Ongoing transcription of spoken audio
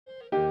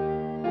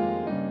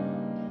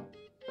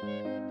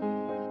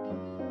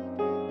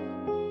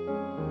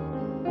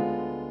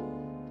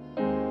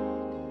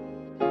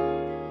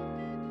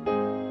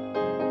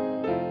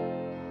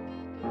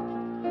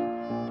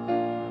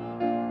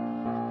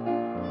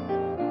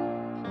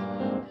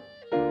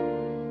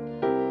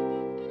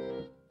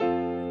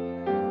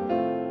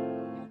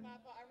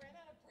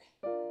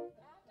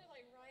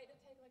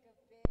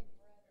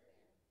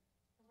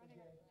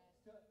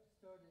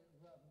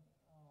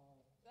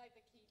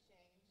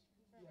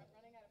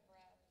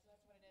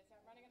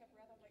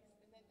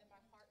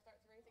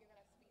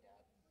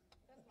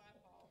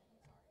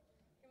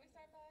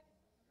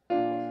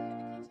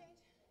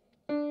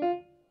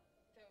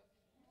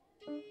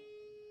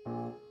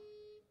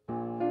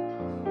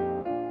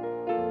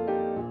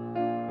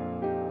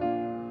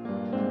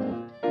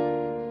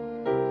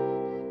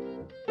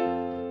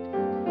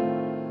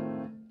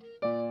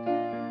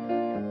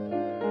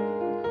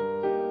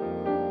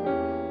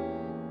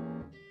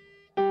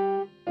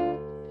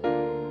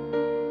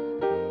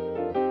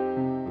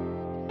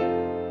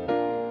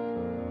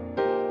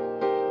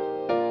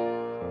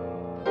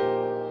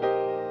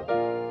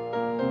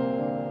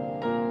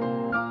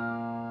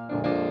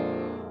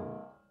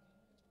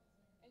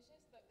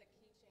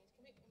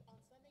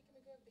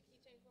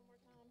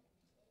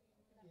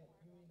Yeah,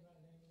 you mean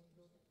right now you want to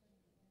go?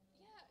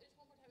 Yeah, just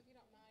one more time if you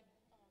don't mind.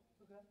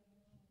 Okay.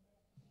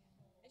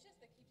 It's just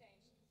the key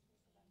change.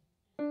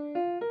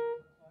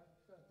 All right,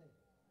 start there.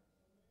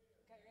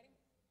 Okay, ready?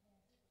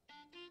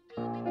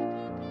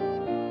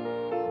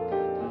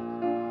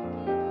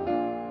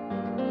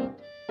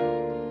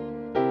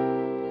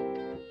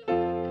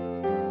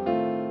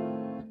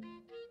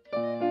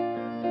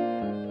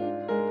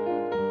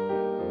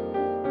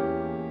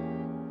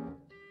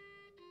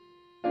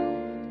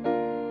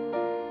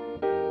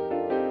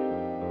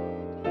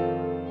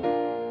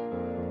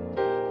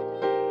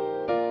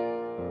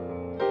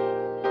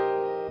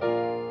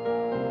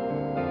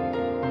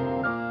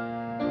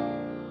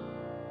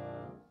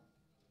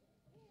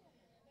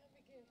 That'd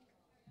be good.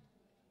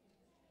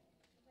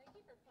 Thank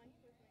you for playing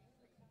with me.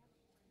 It's exciting.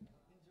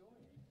 Enjoy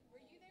it.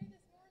 Were you there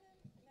this morning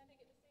and I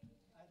didn't get to see you?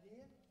 I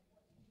did?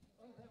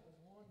 Oh, that was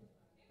wonderful.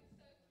 It was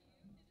so cute.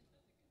 It just does a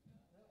good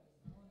job. That was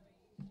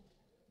wonderful.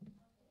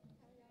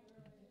 How y'all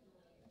doing? I'm doing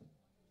good.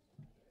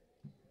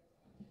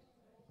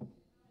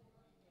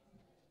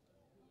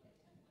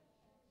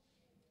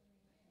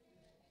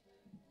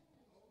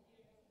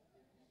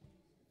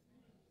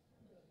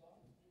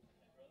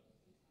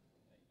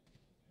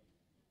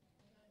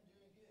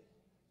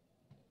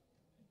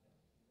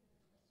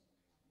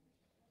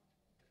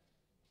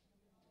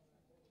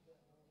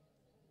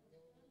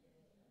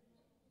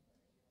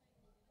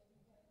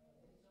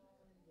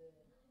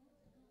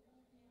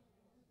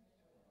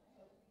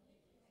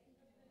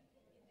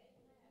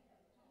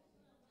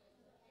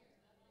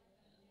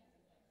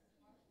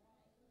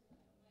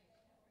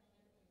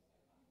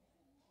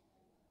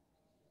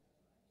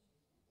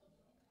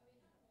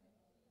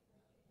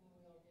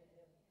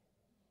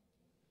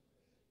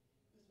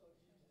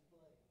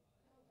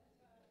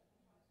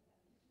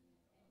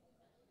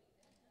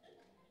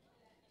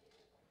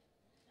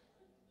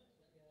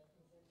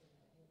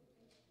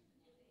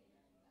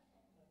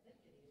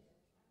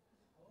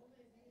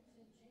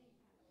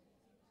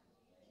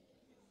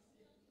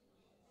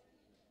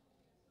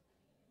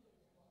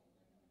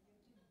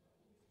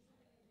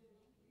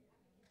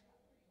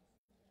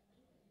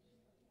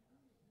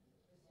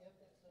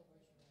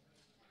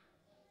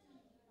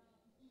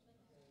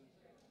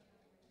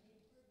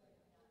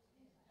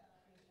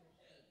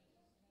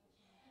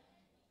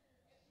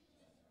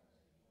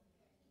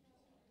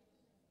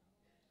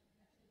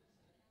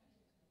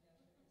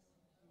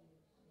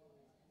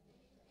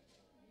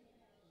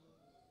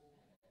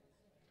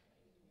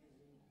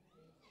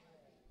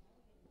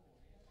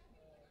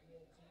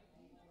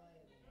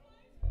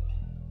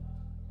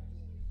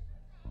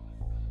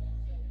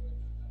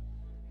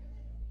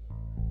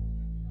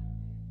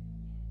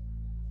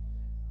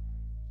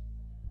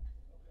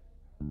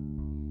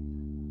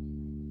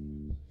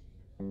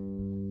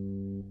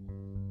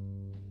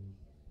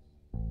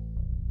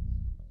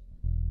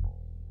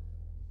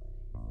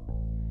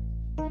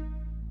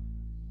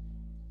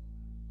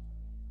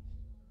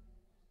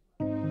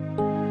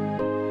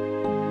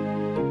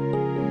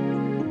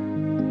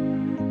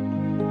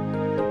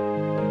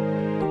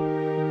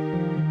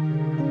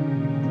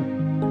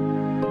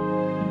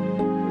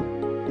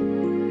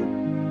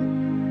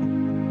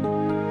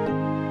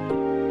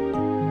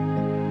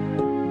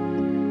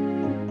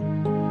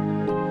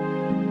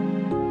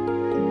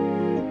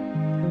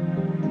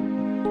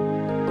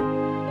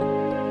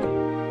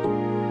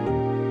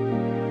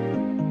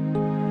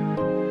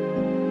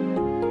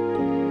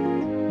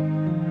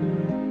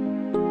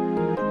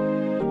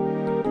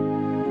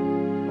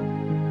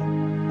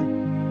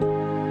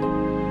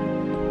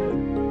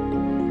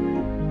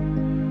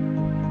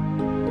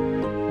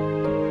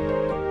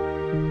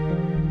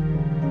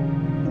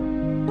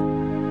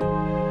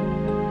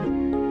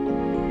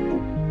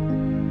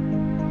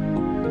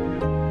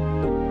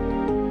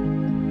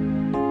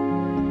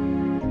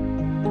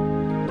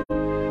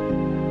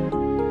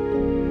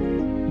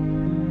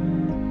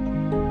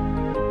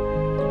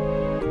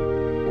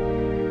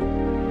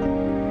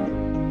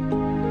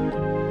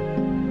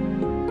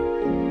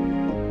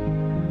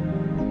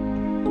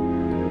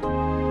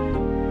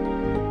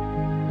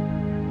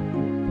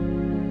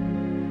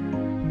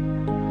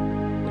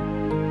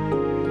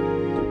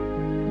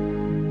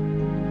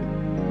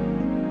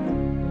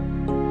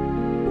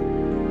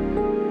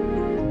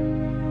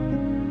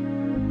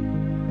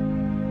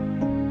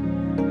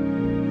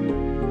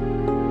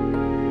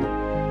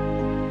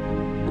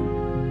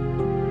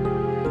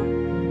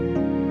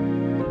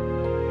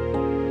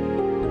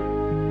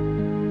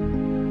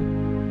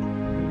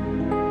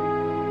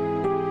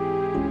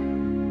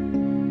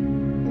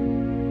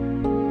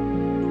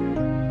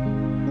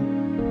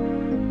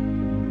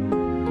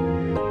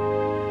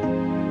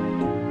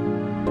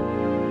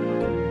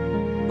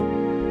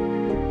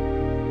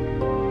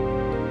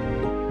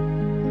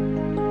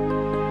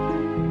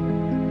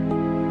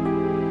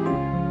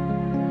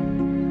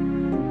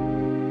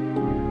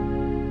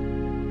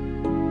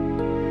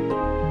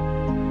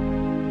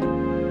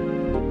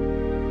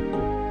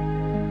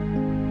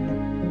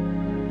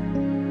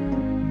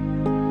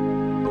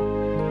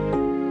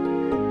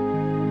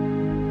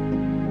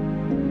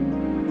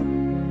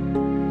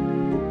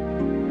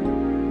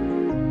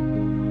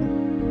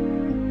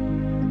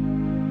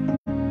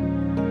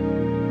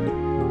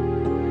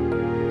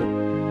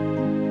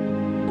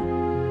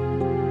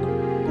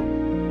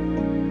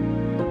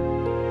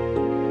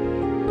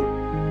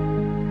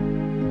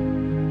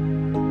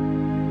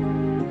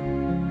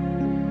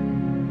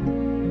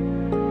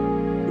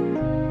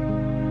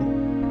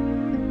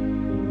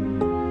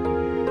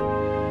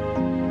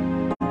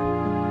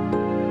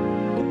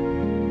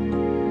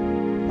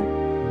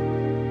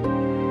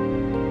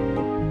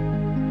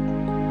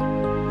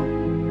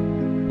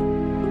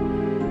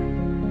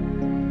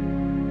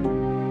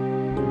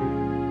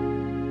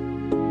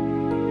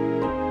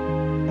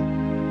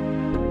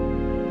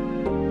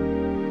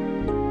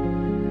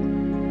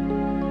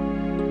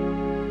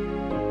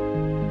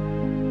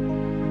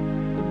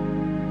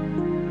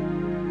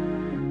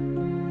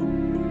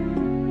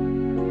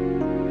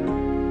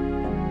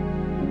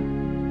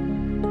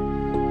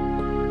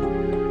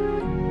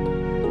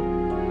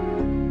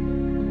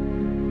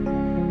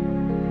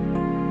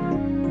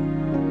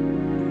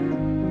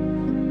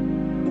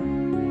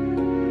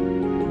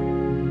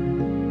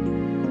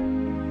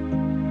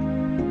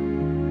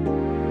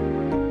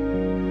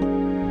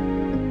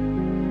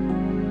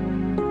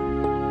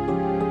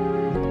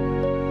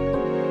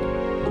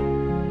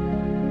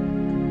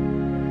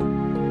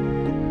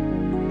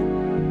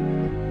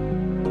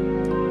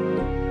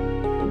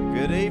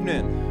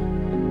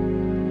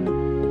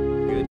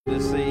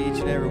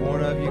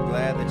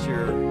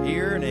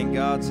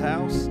 God's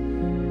house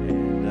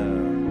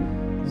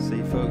and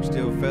see folks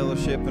still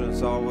fellowshipping.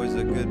 It's always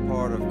a good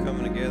part of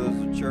coming together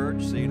as a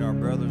church, seeing our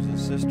brothers and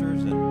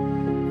sisters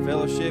and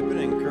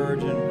fellowshipping,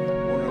 encouraging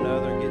one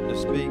another, and getting to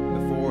speak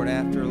before and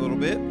after a little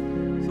bit.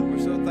 So we're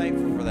so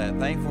thankful for that.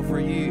 Thankful for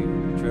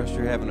you. Trust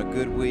you're having a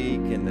good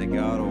week and that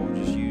God will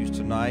just use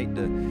tonight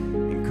to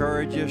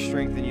encourage you,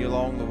 strengthen you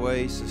along the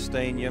way,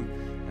 sustain you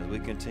as we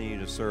continue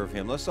to serve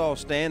Him. Let's all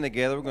stand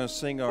together. We're going to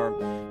sing our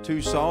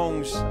 2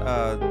 songs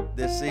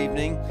this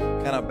evening,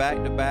 kind of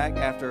back to back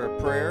after a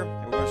prayer.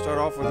 And we're going to start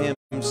off with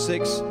hymn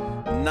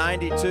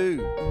 692,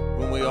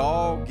 When We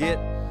All Get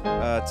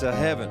to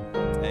Heaven.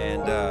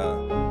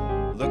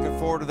 And looking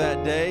forward to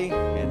that day.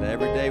 And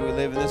every day we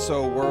live in this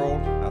old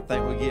world, I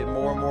think we get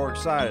more and more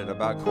excited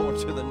about going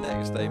to the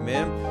next.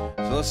 Amen.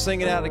 So let's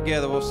sing it out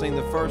together. We'll sing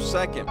the first,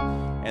 second,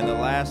 and the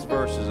last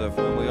verses of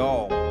When We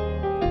All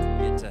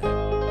Get to Heaven.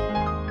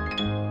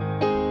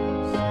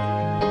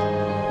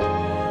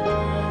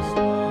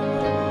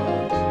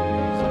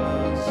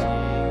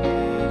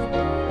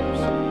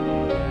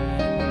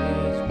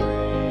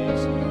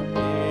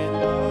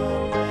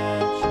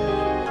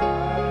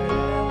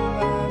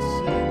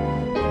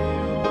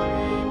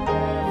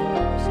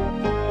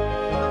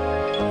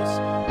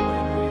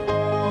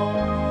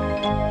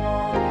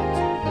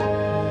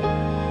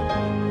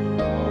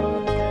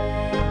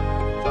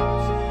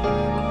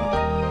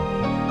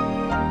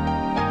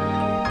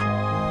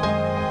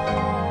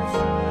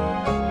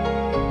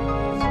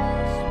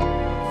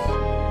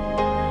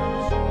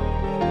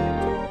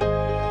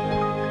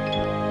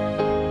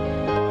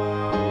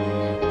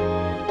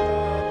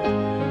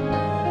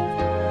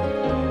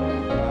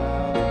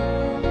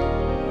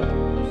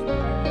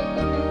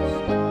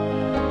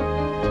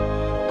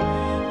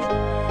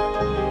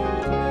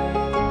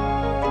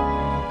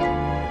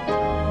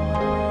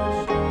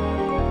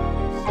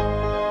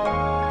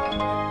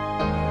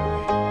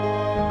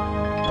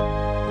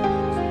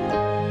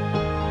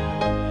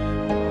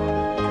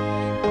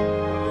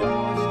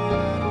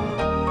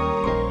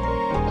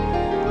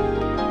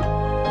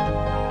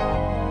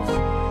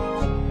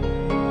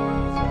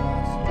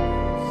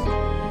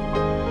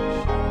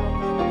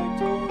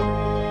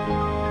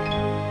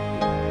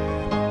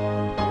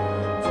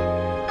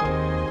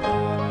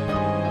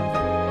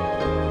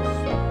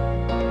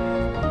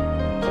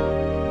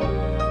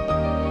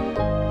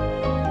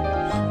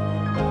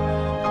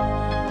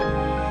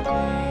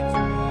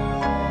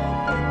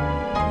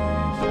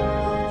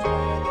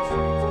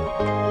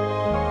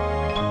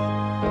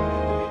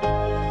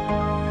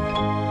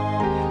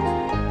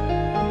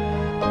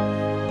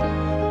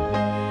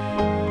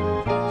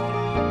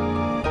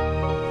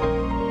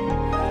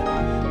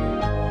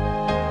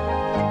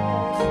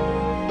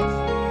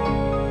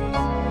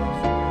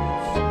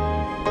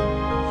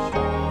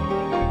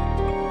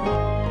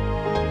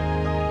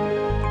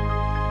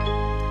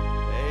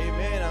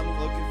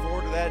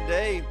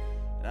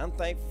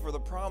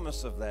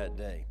 Of that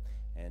day,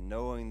 and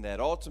knowing that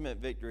ultimate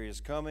victory is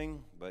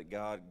coming, but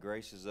God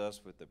graces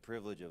us with the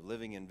privilege of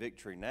living in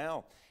victory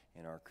now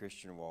in our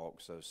Christian walk.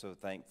 So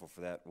thankful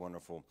for that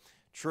wonderful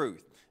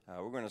truth.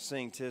 We're going to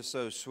sing "'Tis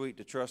So Sweet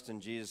to Trust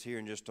in Jesus" here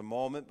in just a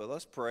moment, but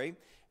let's pray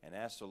and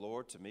ask the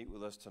Lord to meet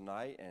with us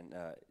tonight and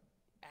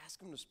ask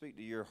Him to speak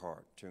to your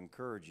heart, to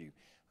encourage you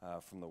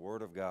from the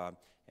Word of God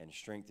and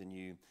strengthen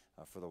you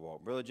for the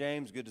walk. Brother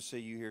James, good to see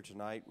you here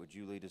tonight. Would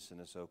you lead us in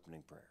this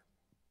opening prayer?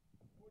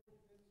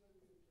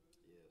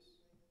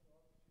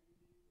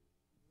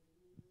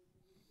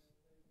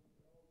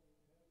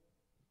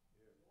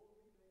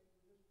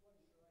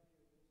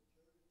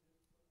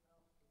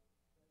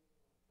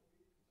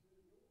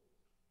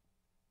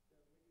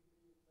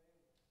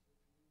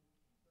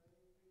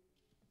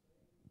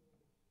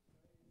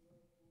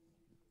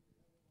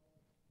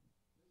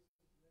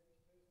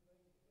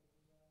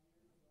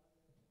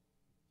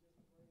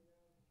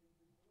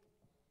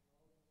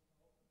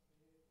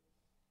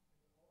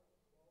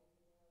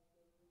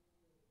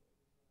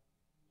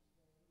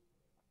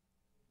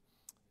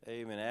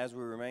 Amen. As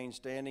we remain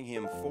standing,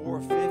 hymn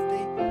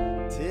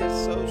 450,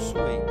 "'Tis So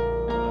Sweet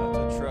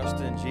to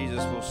Trust in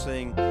Jesus." We'll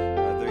sing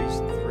these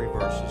 3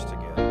 verses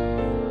together.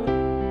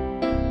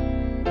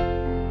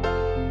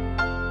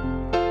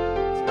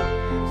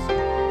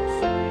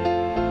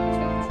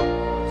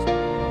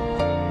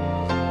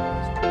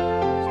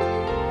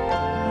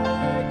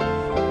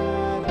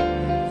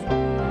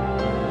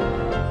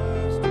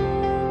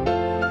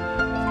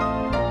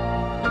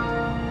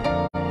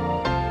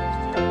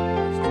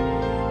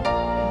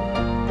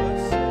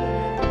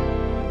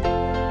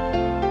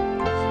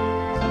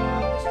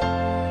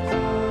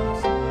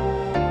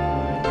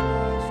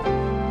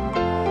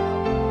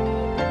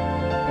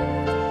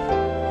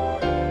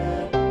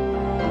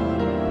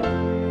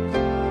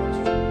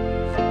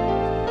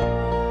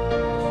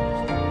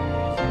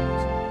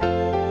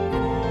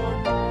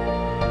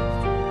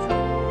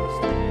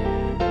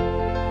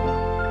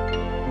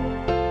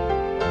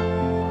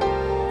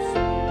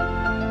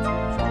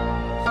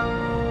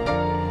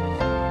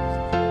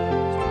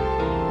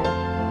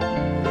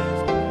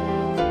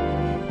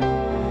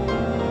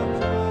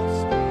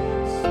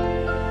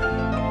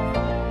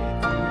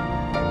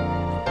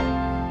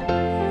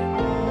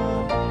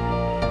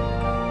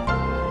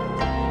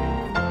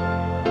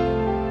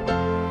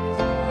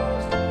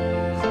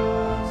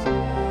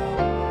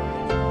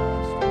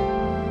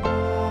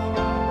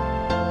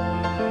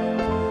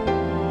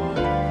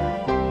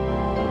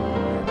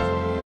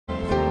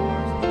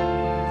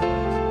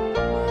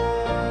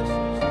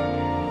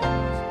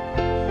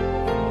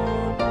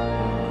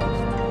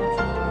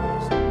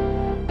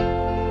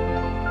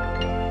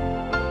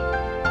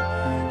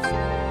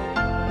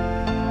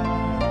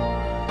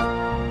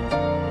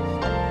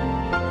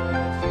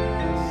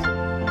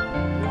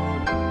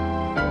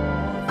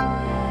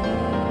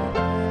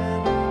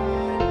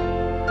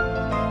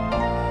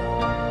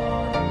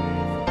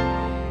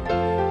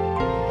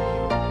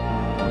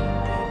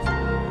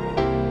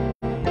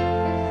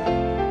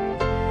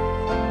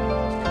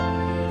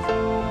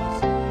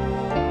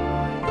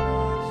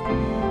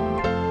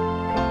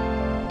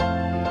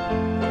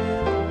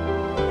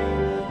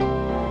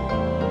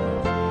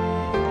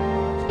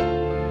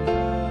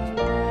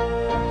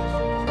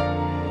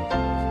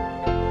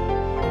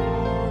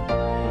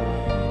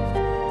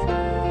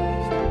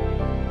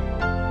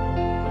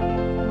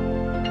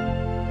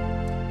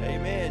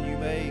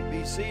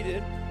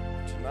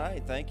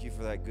 thank you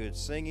for that good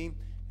singing.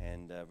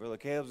 And Brother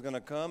Caleb's going to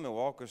come and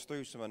walk us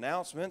through some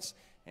announcements.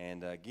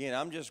 And again,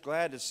 I'm just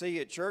glad to see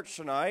you at church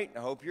tonight. I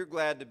hope you're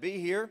glad to be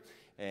here.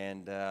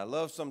 And I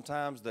love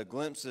sometimes the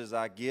glimpses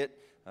I get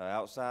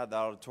outside the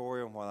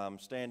auditorium while I'm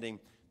standing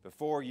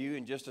before you.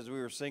 And just as we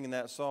were singing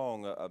that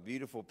song, a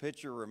beautiful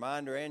picture,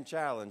 reminder, and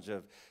challenge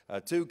of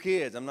two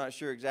kids. I'm not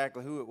sure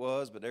exactly who it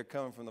was, but they're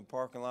coming from the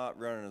parking lot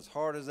running as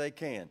hard as they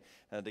can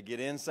to get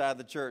inside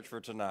the church for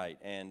tonight.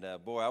 And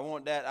boy, I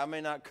want that. I may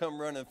not come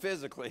running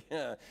physically,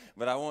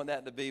 but I want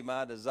that to be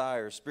my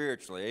desire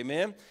spiritually.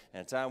 Amen?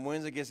 And time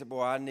Wednesday gets it,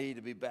 boy, I need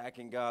to be back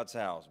in God's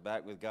house,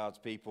 back with God's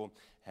people,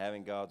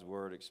 having God's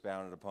word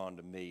expounded upon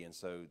to me. And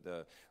so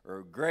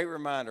a great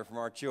reminder from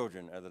our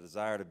children of the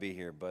desire to be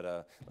here.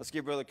 But let's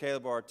give Brother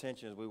Caleb our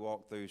attention as we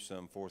walk through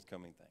some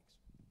forthcoming things.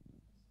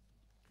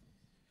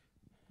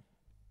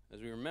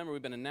 As we remember,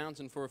 we've been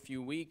announcing for a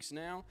few weeks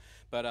now,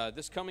 but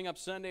this coming up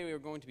Sunday, we are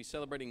going to be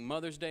celebrating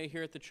Mother's Day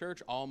here at the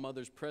church. All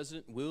mothers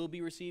present will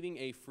be receiving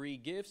a free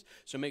gift,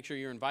 so make sure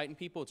you're inviting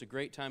people. It's a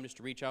great time just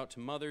to reach out to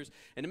mothers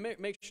and to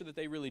make sure that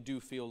they really do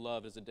feel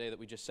loved. It's a day that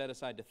we just set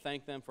aside to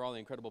thank them for all the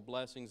incredible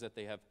blessings that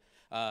they have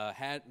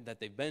had, that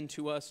they've been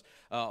to us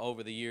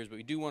over the years. But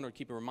we do want to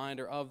keep a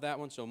reminder of that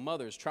one. So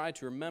mothers, try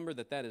to remember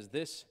that is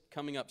this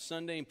coming up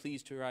Sunday, and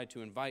please try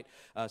to invite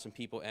some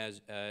people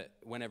as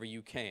whenever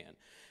you can.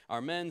 Our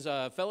men's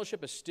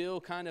fellowship is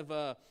still kind of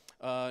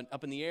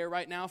up in the air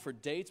right now for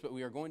dates, but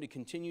we are going to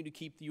continue to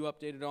keep you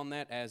updated on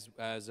that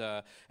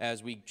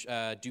as we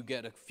do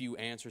get a few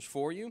answers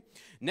for you.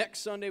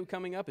 Next Sunday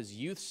coming up is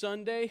Youth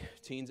Sunday.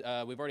 Teens,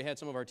 we've already had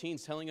some of our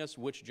teens telling us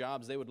which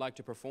jobs they would like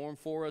to perform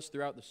for us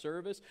throughout the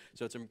service,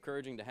 so it's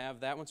encouraging to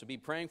have that one. So be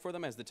praying for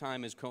them as the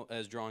time is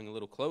drawing a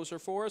little closer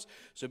for us.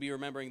 So be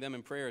remembering them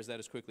in prayer as that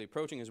is quickly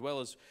approaching, as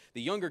well as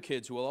the younger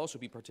kids who will also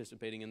be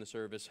participating in the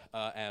service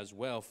as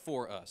well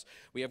for us.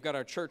 We have got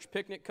our church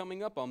picnic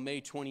coming up on May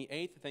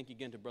 28th. Thank you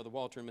again to Brother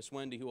Walter and Miss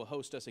Wendy, who will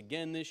host us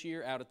again this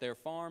year out at their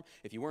farm.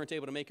 If you weren't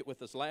able to make it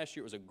with us last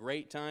year, it was a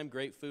great time,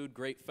 great food,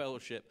 great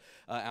fellowship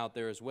out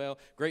there as well.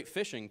 Great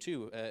fishing,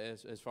 too,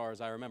 as far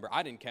as I remember.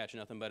 I didn't catch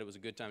nothing, but it was a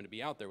good time to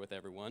be out there with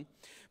everyone.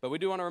 But we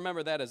do want to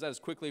remember that as that is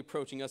quickly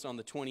approaching us on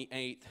the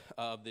 28th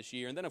of this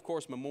year. And then, of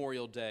course,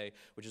 Memorial Day,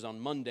 which is on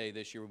Monday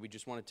this year. We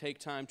just want to take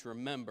time to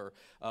remember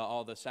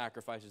all the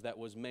sacrifices that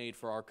was made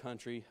for our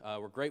country.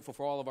 We're grateful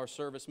for all of our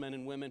servicemen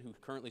and women who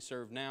currently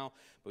serve now,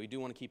 but we do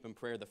want to keep in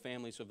prayer the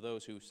families of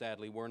those who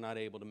sadly were not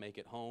able to make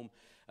it home.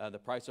 The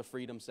price of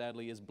freedom,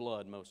 sadly, is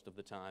blood most of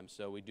the time.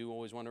 So we do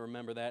always want to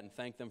remember that and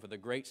thank them for the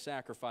great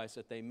sacrifice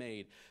that they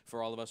made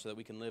for all of us so that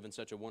we can live in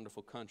such a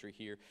wonderful country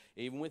here.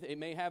 Even with it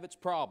may have its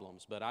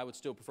problems, but I would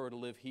still prefer to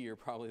live here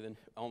probably than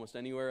almost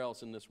anywhere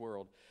else in this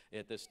world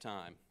at this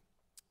time.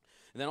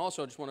 And then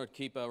also, I just want to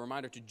keep a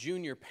reminder to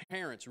junior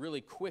parents really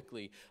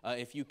quickly.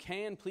 If you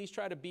can, please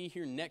try to be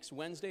here next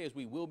Wednesday, as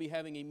we will be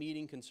having a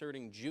meeting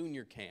concerning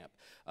junior camp.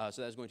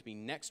 So that's going to be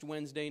next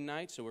Wednesday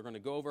night. So we're going to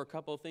go over a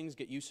couple of things,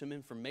 get you some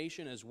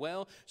information as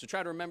well. So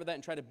try to remember that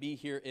and try to be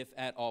here if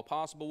at all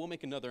possible. We'll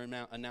make another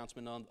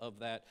announcement of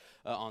that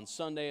on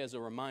Sunday as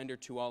a reminder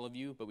to all of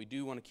you. But we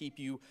do want to keep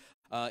you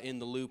in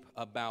the loop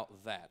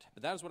about that.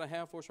 But that is what I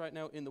have for us right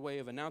now in the way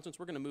of announcements.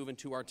 We're going to move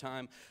into our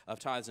time of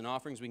tithes and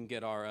offerings. We can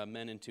get our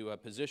men into a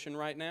position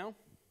right now.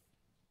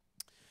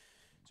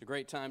 It's a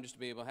great time just to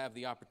be able to have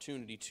the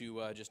opportunity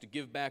to just to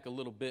give back a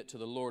little bit to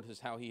the Lord, as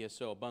how He has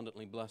so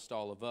abundantly blessed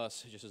all of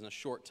us, just in a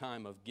short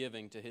time of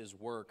giving to His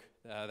work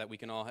that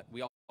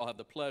we all have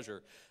the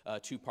pleasure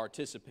to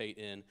participate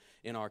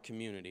in our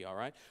community. All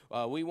right,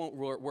 we won't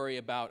worry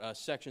about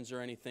sections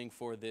or anything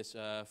for this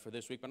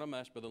week, but I'm going to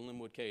ask Brother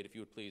Linwood Cade if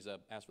you would please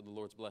ask for the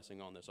Lord's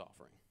blessing on this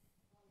offering.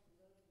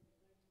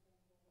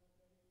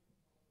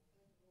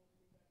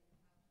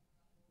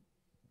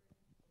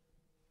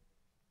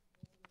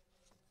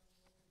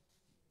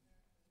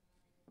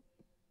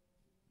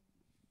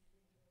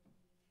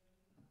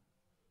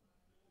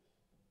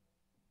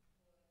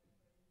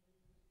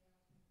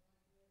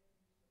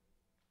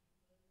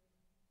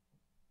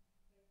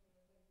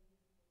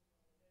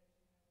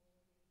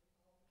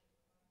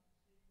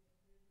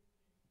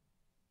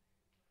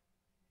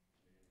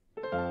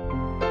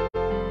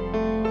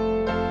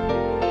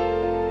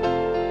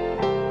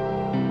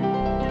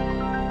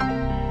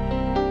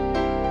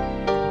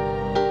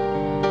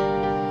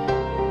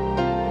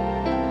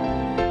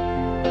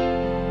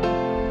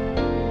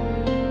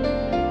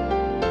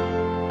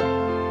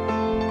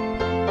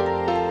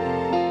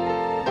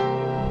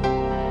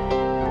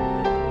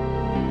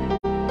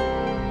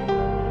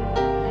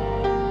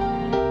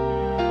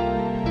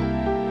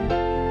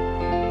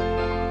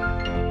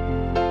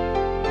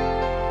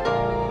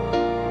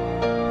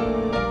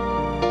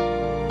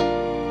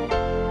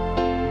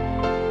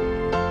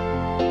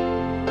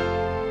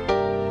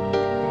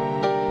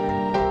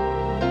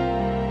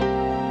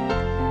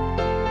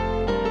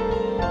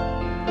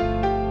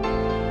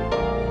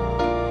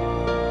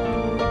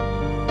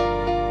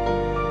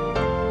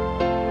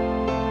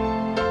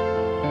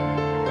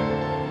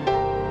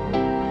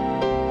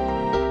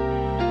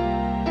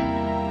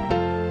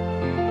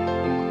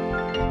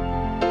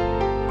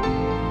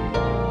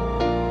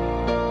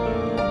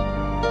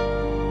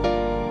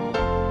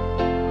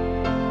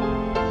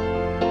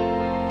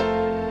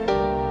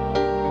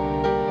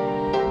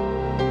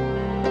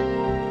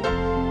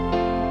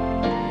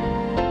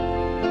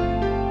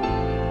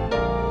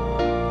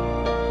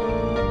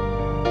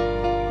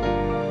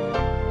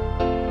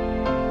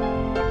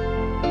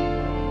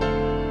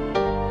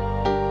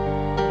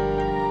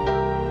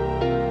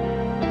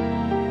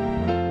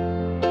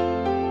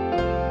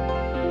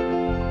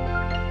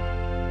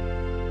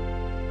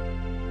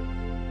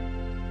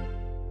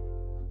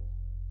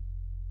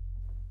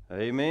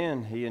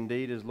 Amen. He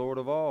indeed is Lord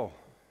of all.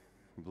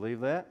 You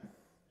believe that?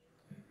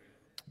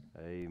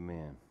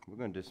 Amen. We're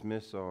going to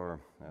dismiss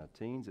our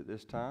teens at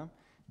this time.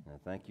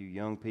 And thank you,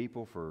 young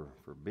people, for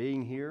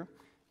being here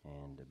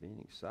and being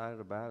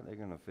excited about it. They're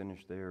going to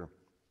finish their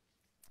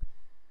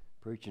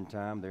preaching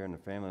time there in the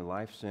Family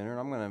Life Center. And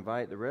I'm going to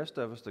invite the rest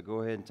of us to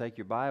go ahead and take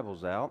your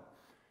Bibles out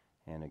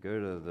and to go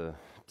to the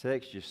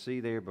text you see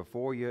there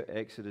before you,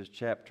 Exodus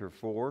chapter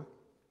 4.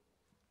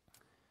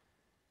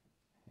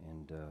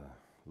 And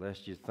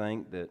lest you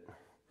think that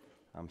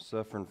I'm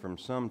suffering from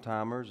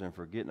sometimers and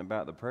forgetting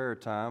about the prayer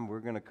time, we're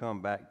going to come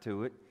back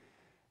to it.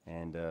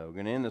 And we're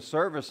going to end the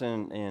service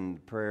in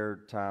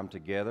prayer time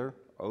together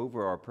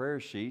over our prayer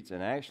sheets.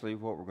 And actually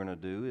what we're going to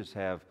do is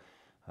have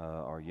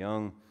our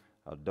young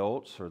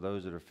adults, or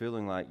those that are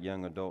feeling like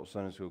young adult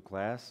Sunday school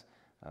class,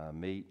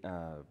 meet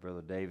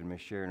Brother Dave and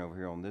Miss Sharon over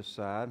here on this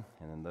side.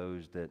 And then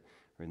those that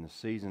are in the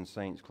seasoned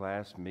saints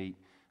class meet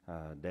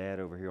Dad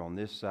over here on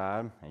this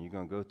side. And you're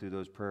going to go through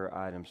those prayer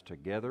items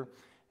together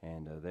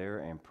and there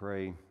and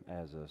pray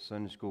as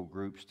Sunday school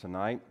groups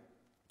tonight.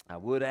 I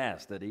would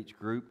ask that each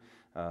group,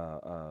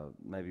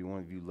 maybe one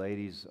of you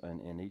ladies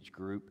in each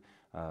group,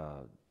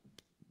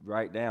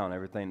 write down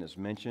everything that's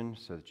mentioned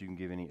so that you can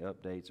give any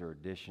updates or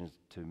additions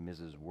to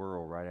Mrs.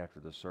 Worrell right after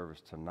the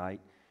service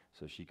tonight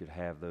so she could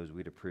have those.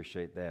 We'd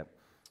appreciate that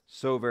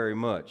so very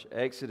much.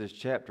 Exodus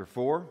chapter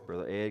 4.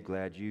 Brother Ed,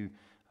 glad you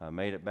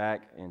made it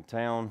back in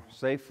town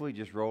safely.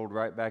 Just rolled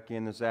right back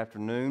in this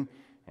afternoon.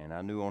 And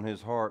I knew on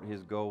his heart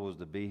his goal was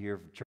to be here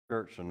for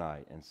church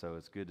tonight. And so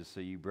it's good to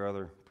see you,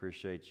 brother.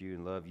 Appreciate you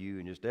and love you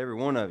and just every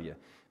one of you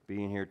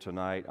being here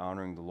tonight,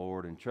 honoring the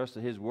Lord, and trust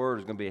that His Word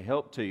is going to be a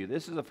help to you.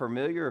 This is a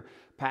familiar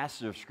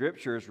passage of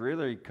Scripture. It's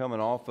really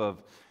coming off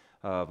of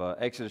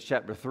Exodus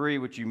chapter 3,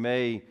 which you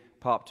may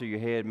pop to your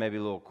head maybe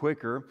a little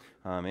quicker.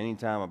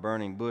 Anytime a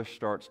burning bush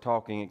starts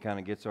talking, it kind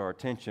of gets our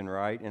attention,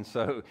 right? And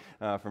so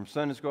from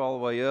Sunday school all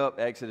the way up,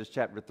 Exodus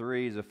chapter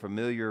 3 is a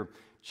familiar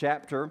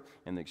chapter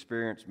and the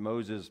experience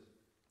Moses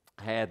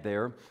had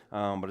there.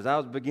 But as I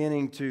was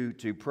beginning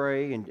to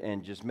pray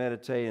and just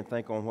meditate and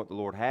think on what the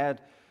Lord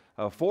had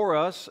for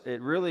us,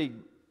 it really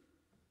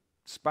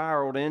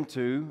spiraled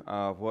into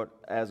what,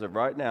 as of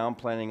right now, I'm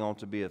planning on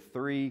to be a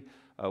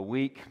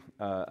 3-week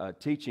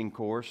teaching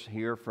course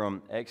here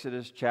from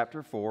Exodus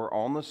chapter 4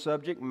 on the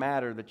subject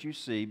matter that you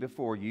see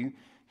before you,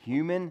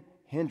 human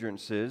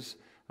hindrances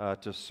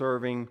to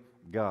serving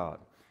God.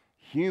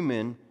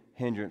 Human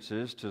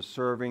hindrances to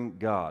serving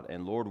God.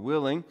 And Lord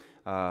willing,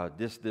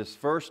 this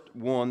first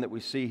one that we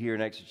see here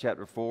in Exodus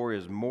chapter 4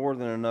 is more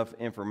than enough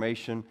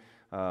information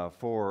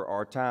for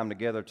our time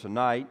together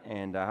tonight,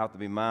 and I have to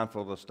be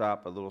mindful to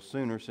stop a little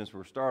sooner since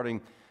we're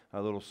starting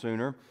a little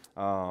sooner.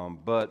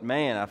 But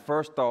man, I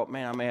first thought,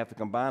 I may have to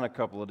combine a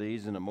couple of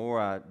these, and the more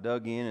I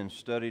dug in and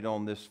studied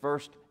on this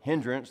first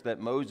hindrance that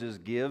Moses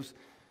gives,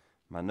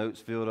 my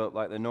notes filled up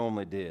like they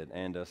normally did,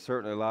 and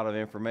certainly a lot of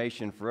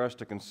information for us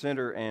to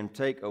consider and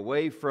take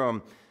away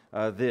from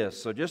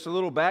this. So just a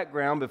little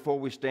background before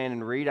we stand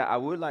and read. I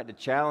would like to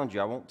challenge you.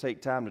 I won't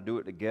take time to do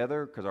it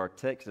together because our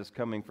text is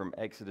coming from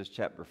Exodus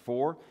chapter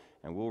 4,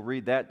 and we'll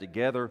read that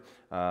together.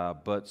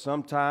 But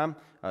sometime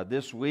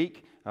this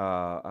week,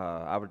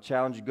 I would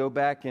challenge you to go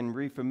back and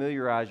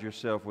refamiliarize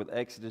yourself with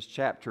Exodus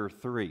chapter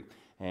 3.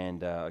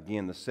 And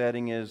again, the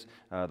setting is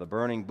the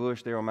burning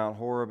bush there on Mount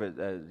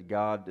Horeb.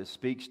 God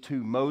speaks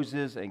to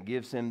Moses and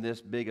gives him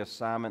this big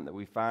assignment that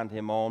we find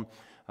him on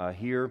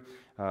here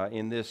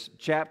in this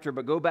chapter.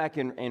 But go back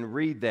and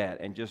read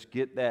that and just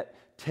get that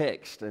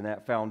text and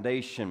that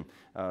foundation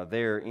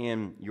there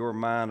in your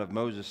mind of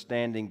Moses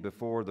standing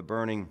before the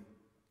burning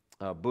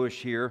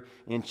bush here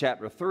in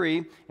chapter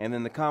 3. And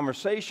then the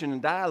conversation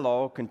and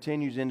dialogue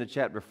continues into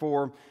chapter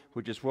 4,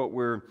 which is what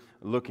we're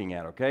looking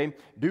at, okay?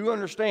 Do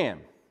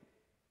understand,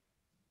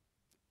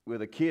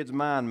 with a kid's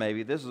mind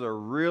maybe, this is a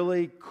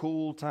really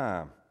cool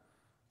time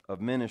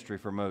of ministry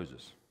for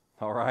Moses.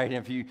 All right,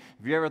 if you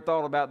ever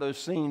thought about those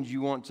scenes you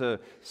want to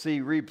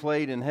see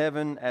replayed in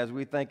heaven as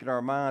we think in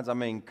our minds, I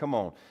mean, come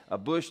on. A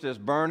bush that's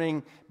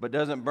burning but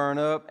doesn't burn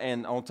up,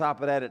 and on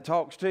top of that it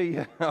talks to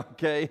you,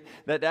 okay?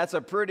 That's a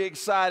pretty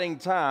exciting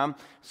time.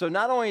 So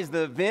not only is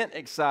the event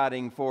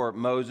exciting for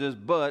Moses,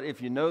 but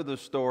if you know the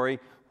story,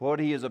 what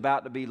he is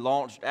about to be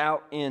launched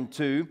out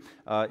into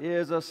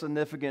is a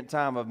significant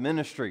time of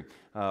ministry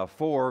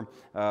for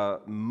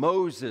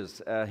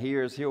Moses.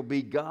 Here as he'll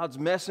be God's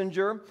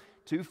messenger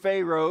to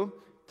Pharaoh,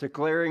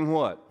 declaring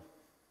what?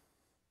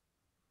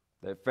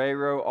 That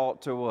Pharaoh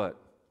ought to what?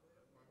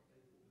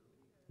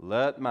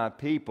 Let my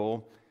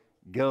people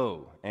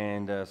go.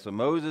 And so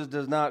Moses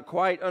does not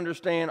quite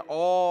understand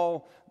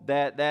all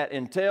that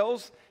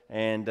entails,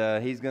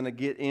 and he's going to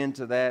get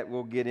into that.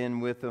 We'll get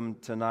in with him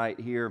tonight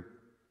here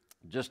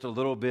just a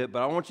little bit.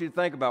 But I want you to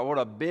think about what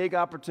a big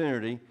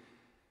opportunity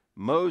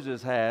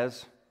Moses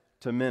has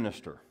to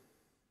minister.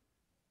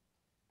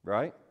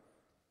 Right?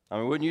 I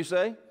mean, wouldn't you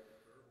say?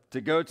 To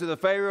go to the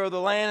Pharaoh of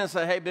the land and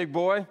say, hey, big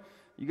boy,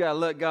 you got to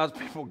let God's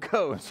people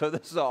go. And so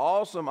this is an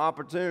awesome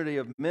opportunity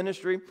of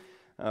ministry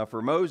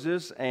for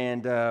Moses.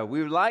 And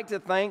we would like to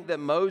think that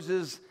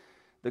Moses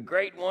the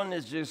great one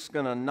is just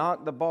going to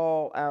knock the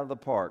ball out of the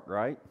park,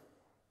 right?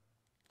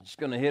 Just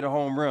going to hit a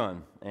home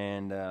run.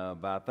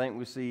 But I think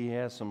we see he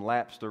has some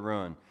laps to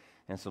run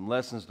and some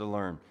lessons to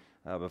learn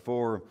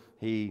before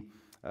he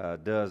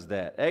does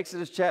that.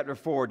 Exodus chapter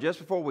 4, just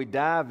before we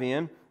dive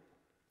in,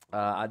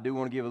 I do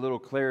want to give a little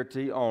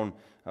clarity on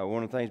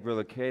one of the things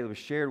Brother Caleb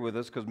shared with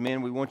us, because,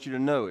 men, we want you to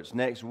know it's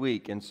next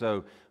week. And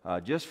so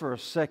just for a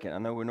second, I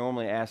know we're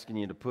normally asking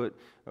you to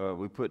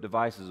put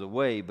devices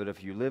away, but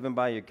if you're living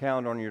by your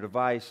calendar on your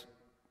device,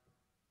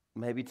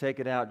 maybe take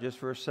it out just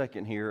for a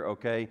second here,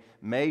 okay?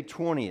 May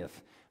 20th,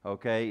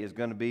 okay, is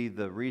going to be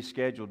the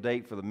rescheduled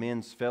date for the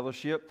men's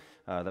fellowship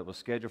that was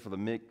scheduled for the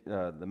May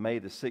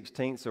the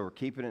 16th. So we're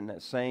keeping it in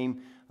that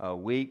same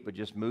week, but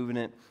just moving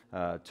it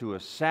to a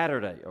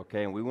Saturday,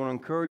 okay? And we want to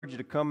encourage you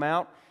to come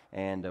out.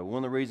 And one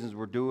of the reasons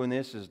we're doing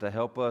this is to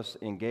help us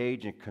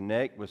engage and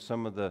connect with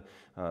some of the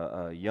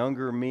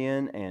younger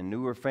men and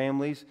newer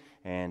families.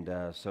 And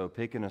so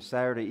picking a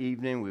Saturday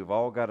evening, we've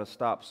all got to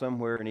stop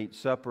somewhere and eat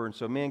supper. And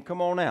so, men,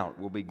 come on out.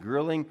 We'll be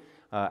grilling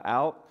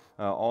out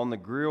on the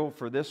grill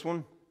for this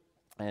one.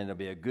 And it'll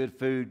be a good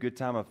food, good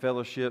time of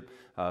fellowship.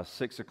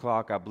 6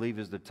 o'clock, I believe,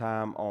 is the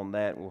time on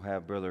that. We'll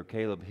have Brother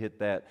Caleb hit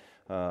that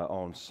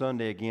on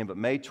Sunday again. But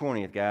May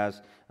 20th,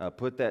 guys,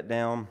 put that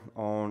down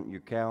on your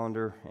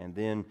calendar and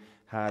then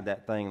hide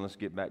that thing and let's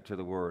get back to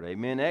the Word.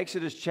 Amen.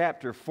 Exodus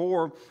chapter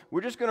 4,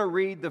 we're just going to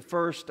read the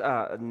first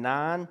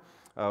 9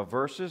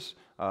 verses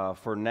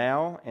for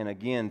now. And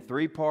again,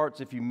 3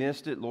 parts if you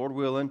missed it, Lord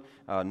willing.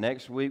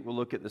 Next week, we'll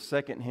look at the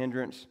second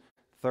hindrance.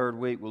 Third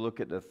week, we'll look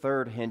at the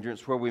third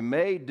hindrance, where we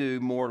may do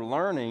more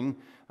learning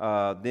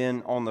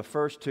than on the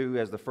first 2,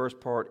 as the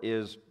first part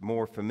is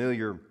more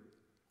familiar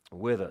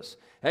with us.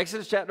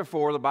 Exodus chapter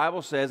 4, the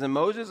Bible says, "And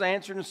Moses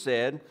answered and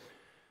said,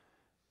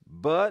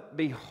 But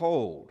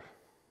behold,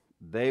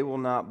 they will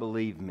not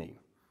believe me."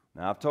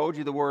 Now, I've told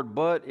you the word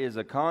 "but" is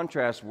a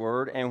contrast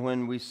word, and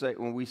when we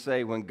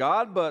say when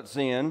God butts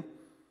in,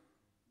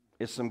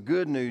 it's some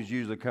good news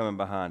usually coming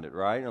behind it,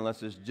 right?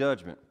 Unless it's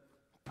judgment.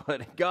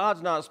 But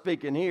God's not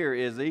speaking here,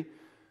 is he?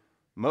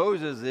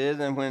 Moses is,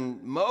 and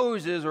when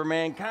Moses or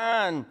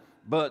mankind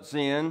butts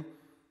in,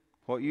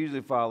 what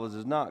usually follows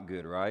is not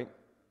good, right?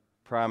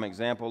 Prime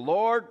example,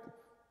 "Lord,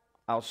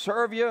 I'll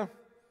serve you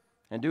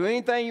and do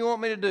anything you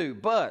want me to do,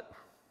 but,"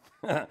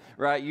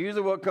 right?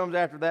 Usually what comes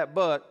after that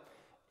 "but"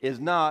 is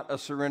not a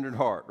surrendered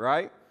heart,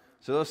 right?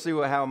 So let's see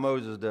how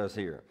Moses does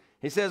here.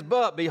 He says,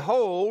 "But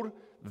behold,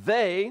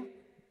 they,"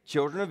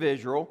 children of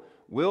Israel,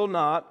 "will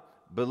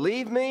not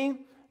believe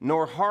me,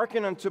 nor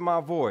hearken unto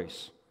my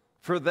voice.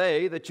 For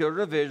they," the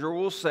children of Israel,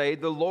 "will say,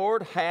 The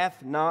Lord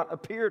hath not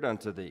appeared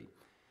unto thee.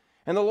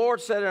 And the Lord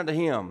said unto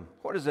him,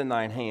 What is in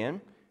thine hand?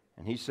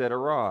 And he said, A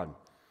rod.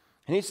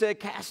 And he said,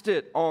 Cast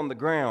it on the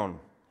ground.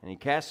 And he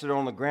cast it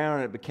on the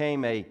ground, and it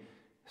became a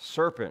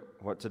serpent,"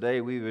 what today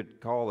we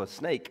would call a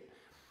snake.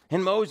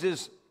 "And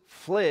Moses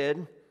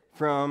fled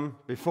from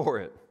before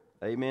it."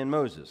 Amen,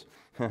 Moses.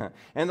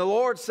 "And the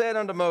Lord said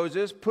unto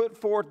Moses, Put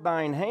forth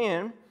thine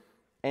hand,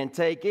 and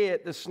take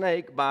it, the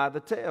snake, by the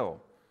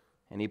tail.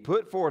 And he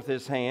put forth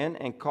his hand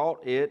and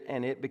caught it,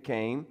 and it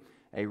became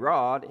a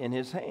rod in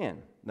his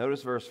hand."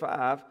 Notice verse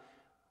 5,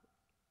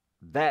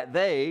 "that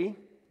they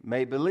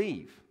may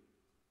believe."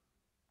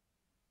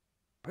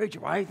 Preacher,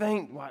 why do you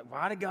think,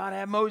 why did God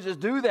have Moses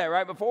do that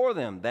right before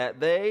them?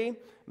 "That they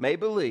may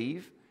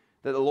believe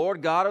that the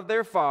Lord God of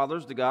their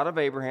fathers, the God of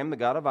Abraham, the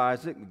God of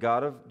Isaac, the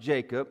God of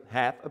Jacob,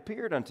 hath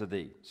appeared unto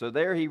thee." So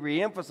there he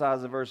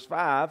reemphasizes verse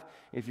 5,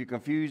 if you're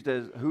confused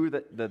as who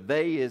the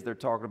they is they're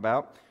talking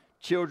about,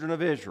 children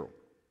of Israel,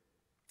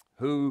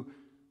 who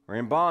are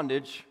in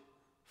bondage,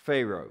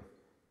 Pharaoh,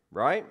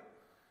 right?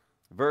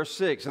 Verse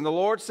 6, "And the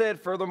Lord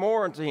said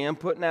furthermore unto him,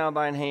 Put now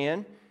thine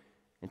hand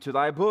into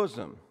thy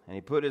bosom. And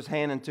he put his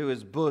hand into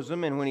his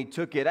bosom, and when he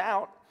took it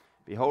out,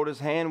 behold, his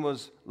hand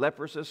was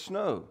leprous as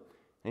snow.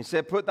 And he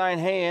said, Put thine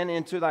hand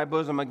into thy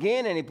bosom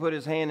again. And he put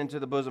his hand into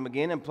the bosom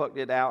again and plucked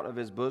it out of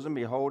his bosom.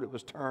 Behold, it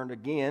was turned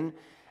again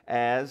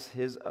as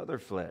his other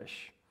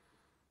flesh.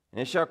 And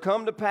it shall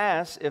come to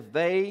pass, if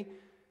they,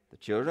 the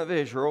children of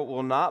Israel,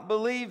 will not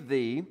believe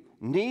thee,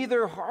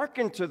 neither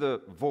hearken to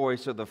the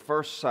voice of the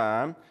first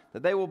sign,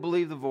 that they will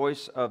believe the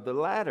voice of the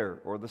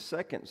latter," or the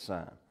second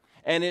sign.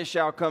 "And it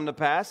shall come to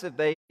pass, if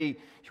they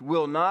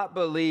will not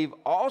believe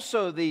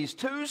also these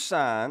 2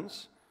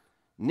 signs,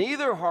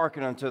 neither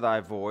hearken unto thy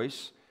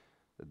voice,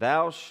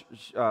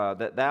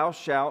 that thou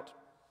shalt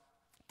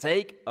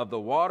take of the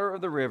water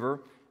of the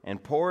river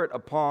and pour it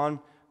upon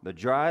the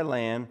dry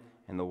land,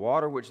 and the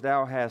water which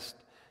thou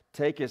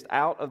takest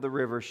out of the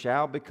river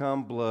shall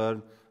become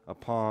blood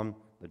upon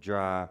the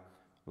dry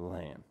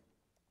land."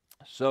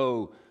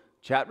 So,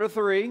 chapter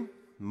 3,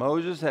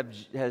 Moses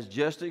has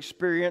just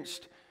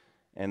experienced,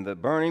 and the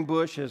burning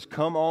bush has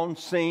come on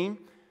scene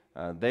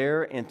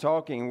there in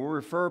talking. We'll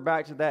refer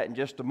back to that in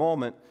just a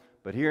moment.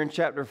 But here in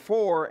chapter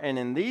 4, and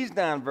in these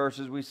 9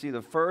 verses, we see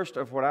the first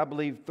of what I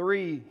believe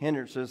 3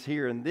 hindrances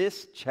here in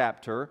this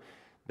chapter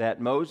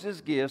that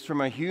Moses gives from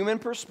a human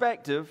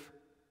perspective,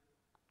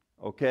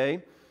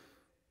 okay?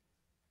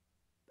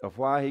 of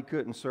why he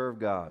couldn't serve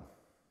God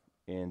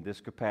in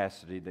this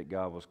capacity that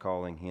God was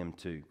calling him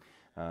to.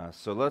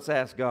 So let's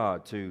ask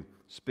God to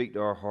speak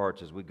to our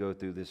hearts as we go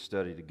through this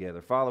study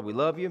together. Father, we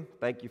love you.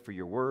 Thank you for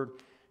your word.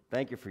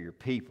 Thank you for your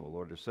people.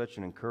 Lord, there's such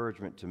an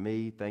encouragement to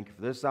me. Thank you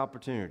for this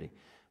opportunity,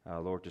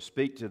 Lord, to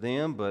speak to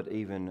them, but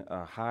even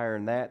higher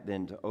than that,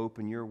 than to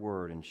open your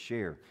word and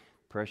share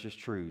precious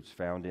truths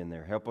found in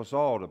there. Help us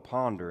all to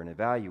ponder and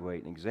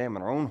evaluate and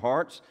examine our own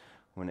hearts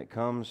when it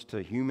comes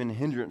to human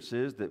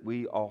hindrances that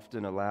we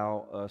often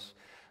allow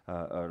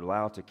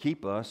to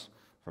keep us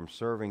from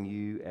serving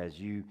you as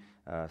you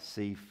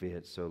see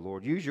fit. So,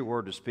 Lord, use your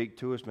word to speak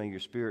to us. May your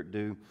Spirit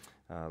do,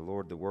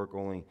 Lord, the work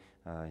only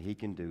he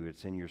can do.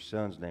 It's in your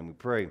Son's name we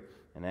pray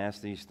and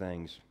ask these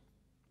things.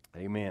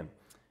 Amen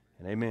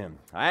and amen.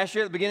 I asked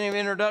you at the beginning of the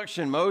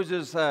introduction,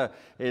 Moses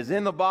is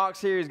in the box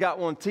here. He's got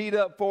one teed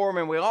up for him,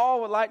 and we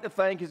all would like to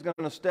think he's going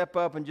to step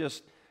up and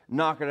just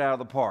knock it out of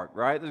the park,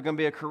 right? There's going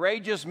to be a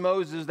courageous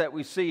Moses that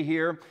we see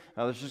here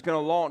that's just going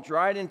to launch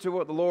right into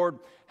what the Lord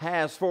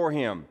has for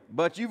him.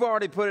 But you've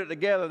already put it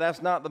together.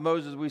 That's not the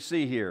Moses we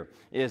see here,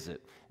 is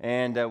it?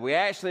 And we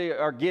actually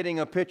are getting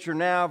a picture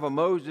now of a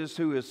Moses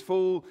who is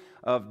full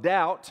of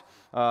doubt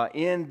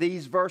in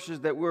these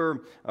verses that we're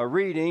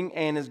reading,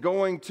 and is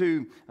going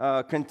to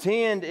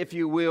contend, if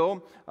you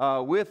will,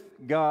 with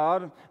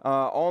God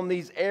on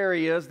these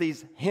areas,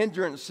 these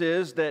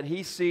hindrances that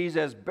he sees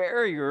as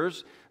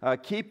barriers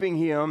keeping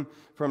him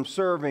from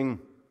serving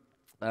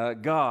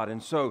God.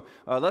 And so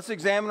let's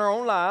examine our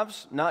own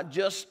lives, not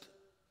just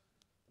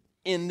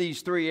in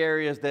these three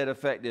areas that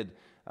affected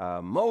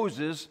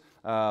Moses,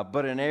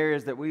 but in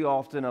areas that we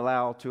often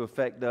allow to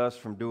affect us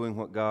from doing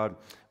what God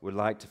would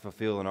like to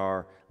fulfill in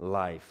our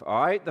life.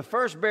 All right, the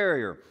first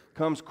barrier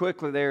comes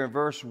quickly there in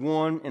verse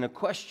 1 in a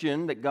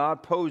question that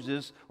God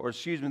poses,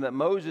 that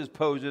Moses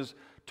poses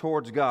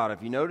towards God.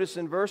 If you notice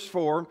in verse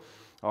 4,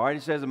 all right,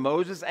 he says, and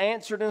Moses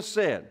answered and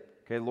said,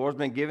 okay, the Lord's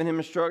been giving him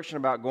instruction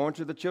about going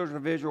to the children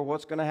of Israel,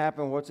 what's going to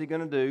happen, what's he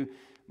going to do.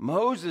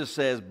 Moses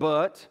says,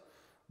 but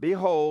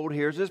behold,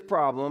 here's his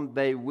problem,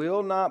 they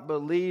will not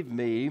believe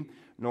me,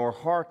 nor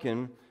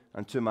hearken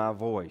unto my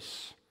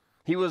voice.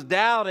 He was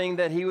doubting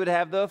that he would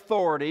have the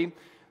authority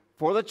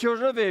for the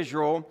children of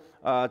Israel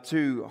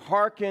to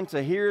hearken,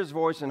 to hear his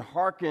voice and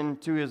hearken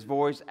to his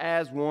voice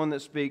as one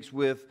that speaks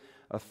with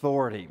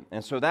authority.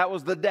 And so that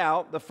was the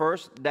doubt, the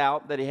first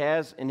doubt that he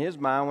has in his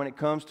mind when it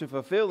comes to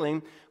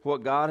fulfilling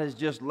what God has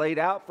just laid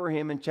out for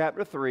him in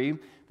chapter 3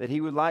 that he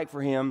would like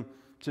for him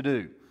to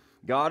do.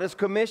 God is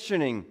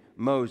commissioning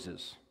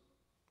Moses.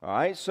 All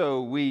right,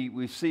 so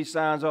we see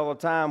signs all the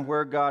time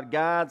where God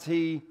guides,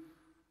 he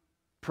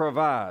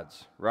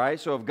provides, right?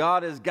 So if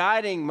God is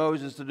guiding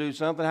Moses to do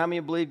something, how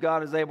many believe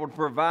God is able to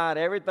provide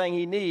everything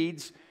he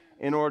needs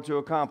in order to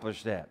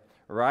accomplish that,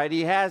 right?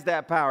 He has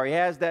that power, he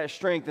has that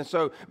strength. And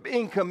so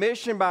being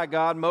commissioned by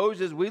God,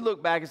 Moses, we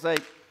look back and say,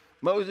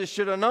 Moses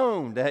should have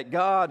known that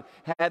God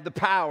had the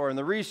power and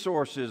the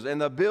resources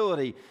and the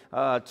ability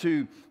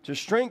to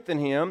strengthen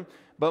him.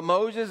 But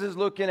Moses is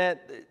looking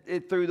at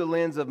it through the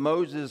lens of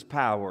Moses'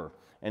 power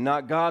and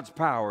not God's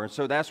power. And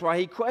so that's why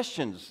he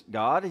questions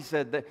God. He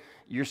said that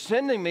you're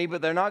sending me,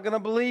 but they're not going to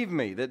believe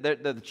me.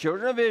 That the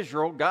children of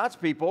Israel, God's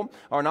people,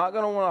 are not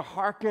going to want to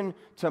hearken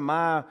to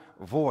my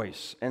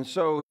voice. And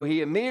so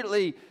he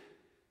immediately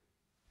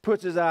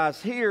puts his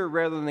eyes here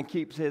rather than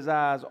keeping his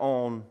eyes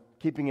on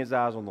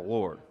the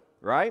Lord,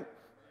 right?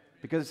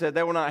 Because he said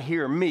they will not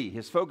hear me.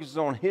 His focus is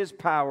on his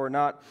power,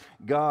 not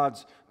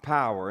God's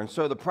power. And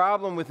so the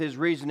problem with his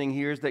reasoning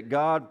here is that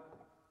God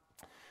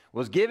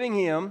was giving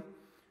him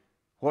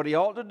what he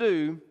ought to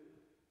do,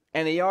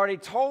 and he already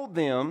told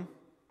them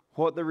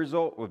what the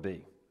result would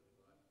be.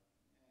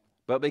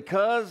 But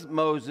because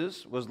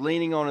Moses was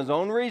leaning on his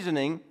own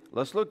reasoning,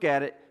 let's look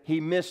at it,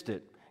 he missed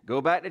it. Go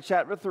back to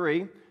chapter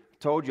 3. I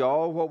told you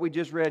all what we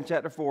just read in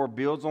chapter 4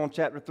 builds on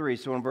chapter 3.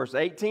 So in verse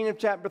 18 of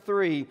chapter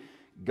 3,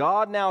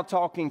 God now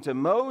talking to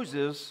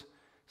Moses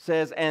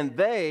says, and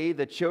they,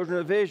 the children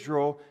of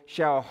Israel,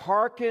 shall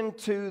hearken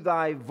to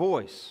thy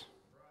voice.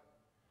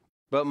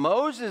 But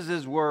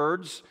Moses'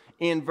 words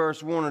in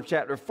verse 1 of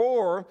chapter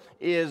 4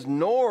 is,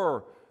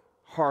 nor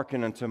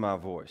hearken unto my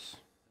voice.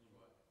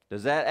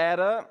 Does that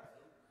add up?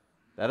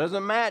 That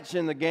doesn't match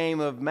in the game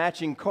of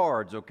matching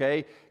cards,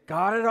 okay?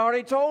 God had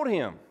already told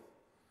him.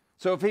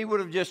 So if he would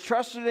have just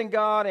trusted in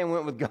God and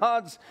went with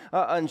God's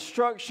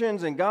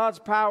instructions and God's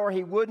power,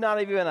 he would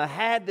not even have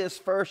had this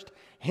first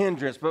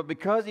hindrance. But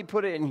because he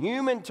put it in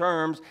human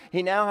terms,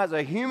 he now has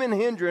a human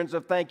hindrance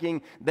of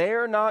thinking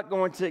they're not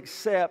going to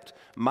accept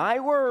my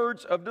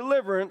words of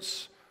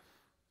deliverance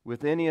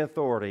with any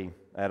authority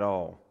at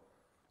all.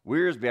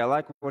 Wiersbe, I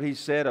like what he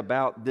said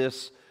about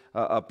this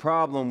a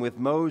problem with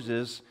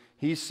Moses.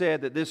 He said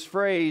that this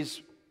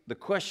phrase, the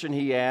question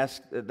he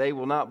asked, that they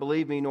will not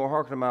believe me nor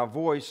hearken to my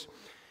voice,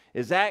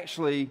 is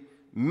actually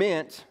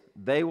meant,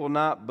 they will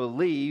not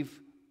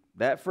believe.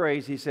 That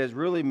phrase, he says,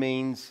 really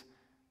means,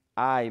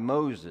 I,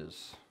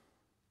 Moses,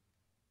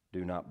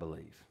 do not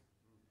believe.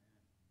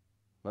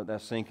 Let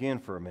that sink in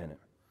for a minute.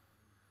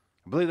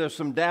 I believe there's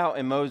some doubt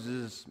in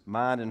Moses'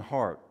 mind and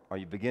heart. Are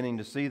you beginning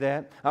to see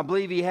that? I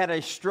believe he had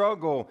a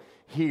struggle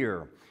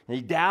here.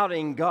 He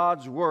doubting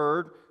God's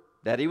word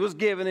that he was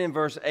given in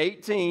verse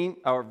 18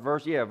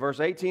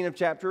 of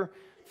chapter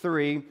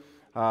 3.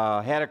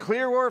 Had a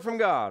clear word from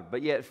God,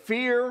 but yet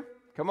fear,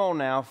 come on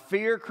now,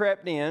 fear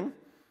crept in,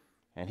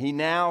 and he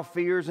now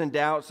fears and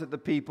doubts that the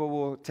people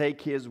will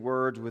take his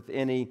words with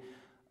any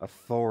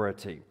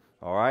authority.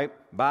 All right?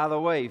 By the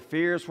way,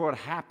 fear is what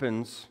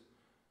happens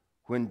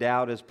when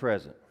doubt is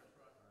present.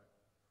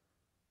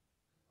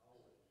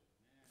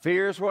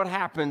 Fear is what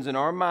happens in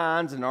our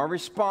minds and our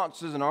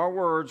responses and our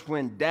words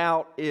when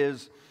doubt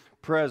is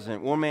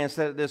present. One man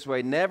said it this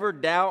way: never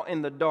doubt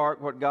in the dark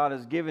what God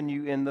has given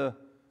you in the...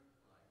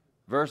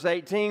 Verse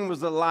 18 was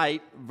the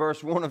light.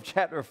 Verse 1 of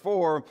chapter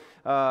 4,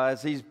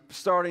 as he's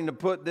starting to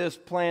put this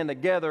plan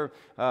together,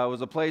 was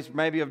a place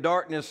maybe of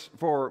darkness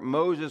for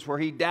Moses where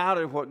he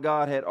doubted what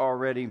God had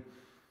already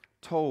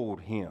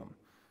told him.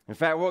 In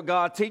fact, what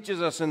God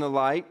teaches us in the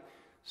light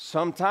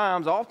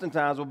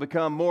oftentimes will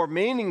become more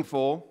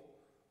meaningful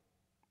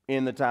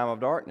in the time of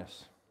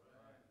darkness.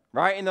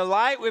 Right? In the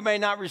light, we may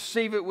not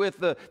receive it with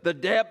the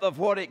depth of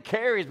what it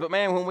carries, but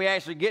man, when we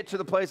actually get to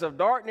the place of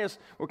darkness,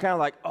 we're kind of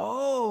like,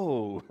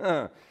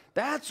 oh,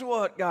 that's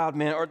what God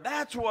meant, or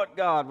that's what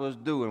God was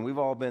doing. We've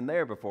all been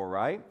there before,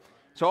 right?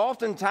 So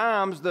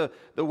oftentimes, the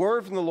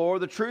word from the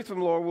Lord, the truth from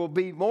the Lord will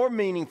be more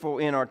meaningful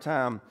in our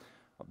time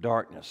of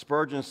darkness.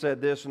 Spurgeon said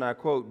this, and I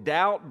quote,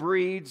 doubt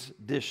breeds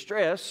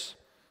distress,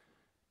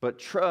 but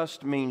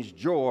trust means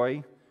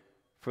joy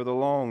for the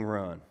long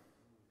run.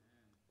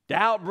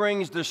 Doubt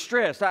brings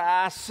distress.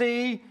 I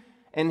see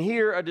and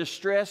hear a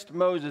distressed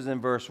Moses in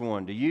verse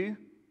 1. Do you?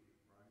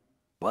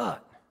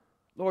 But,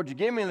 Lord, you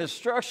give me an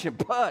instruction,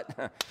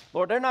 but,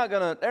 Lord, they're not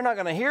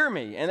gonna hear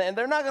me, and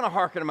they're not gonna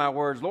hearken to my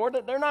words, Lord.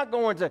 They're not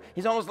going to.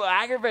 He's almost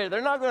aggravated.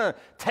 They're not going to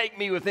take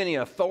me with any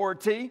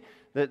authority.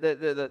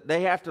 That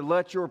they have to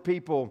let your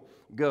people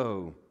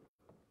go.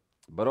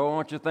 But oh,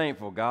 aren't you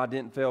thankful God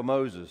didn't fail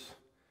Moses,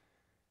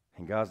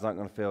 and God's not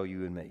going to fail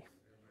you and me.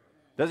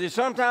 Does he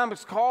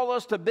sometimes call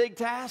us to big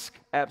tasks?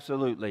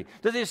 Absolutely.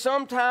 Does he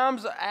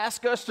sometimes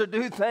ask us to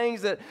do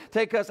things that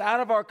take us out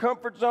of our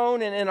comfort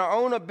zone and our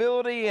own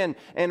ability and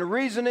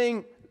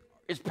reasoning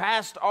is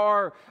past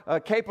our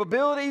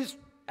capabilities?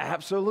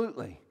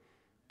 Absolutely.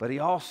 But he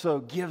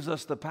also gives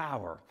us the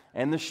power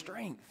and the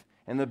strength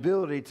and the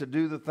ability to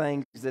do the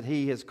things that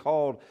he has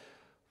called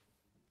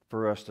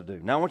for us to do.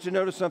 Now, I want you to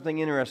notice something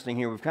interesting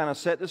here. We've kind of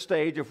set the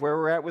stage of where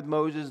we're at with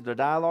Moses, the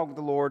dialogue with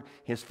the Lord,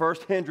 his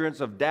first hindrance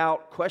of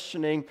doubt,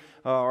 questioning,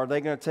 are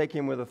they going to take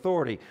him with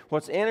authority?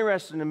 What's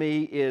interesting to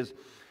me is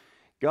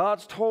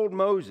God's told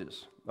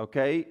Moses,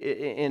 okay,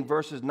 in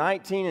verses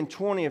 19 and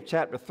 20 of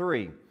chapter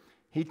 3,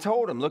 he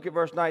told him, look at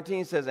verse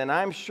 19, it says, and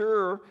I'm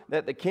sure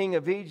that the king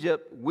of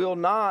Egypt will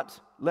not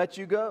let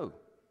you go.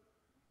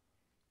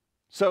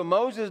 So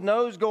Moses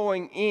knows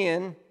going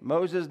in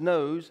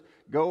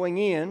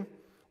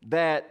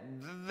that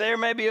there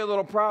may be a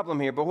little problem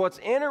here. But what's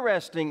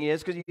interesting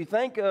is, because you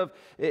think of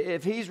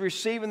if he's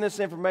receiving this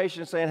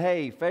information saying,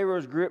 hey,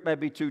 Pharaoh's grip may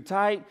be too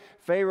tight,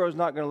 Pharaoh's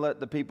not going to let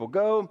the people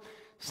go,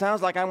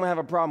 sounds like I'm going to have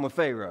a problem with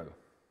Pharaoh.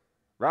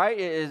 Right?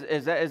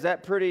 Is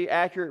that pretty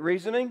accurate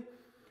reasoning?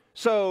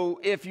 So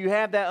if you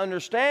have that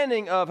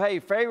understanding of, hey,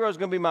 Pharaoh's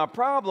going to be my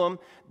problem,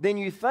 then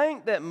you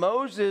think that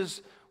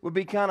Moses would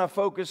be kind of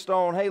focused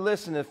on, hey,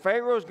 listen, if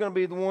Pharaoh's going to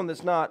be the one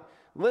that's not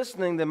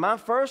listening, then my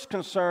first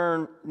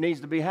concern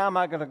needs to be, how am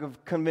I going to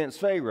convince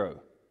Pharaoh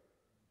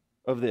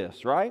of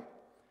this, right?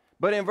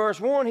 But in verse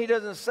 1, he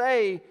doesn't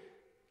say,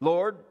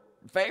 Lord,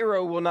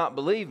 Pharaoh will not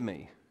believe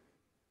me.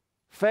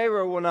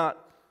 Pharaoh will not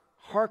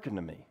hearken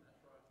to me.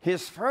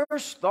 His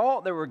first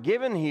thought that we're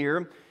given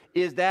here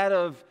is that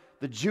of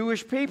the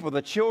Jewish people,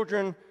 the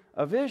children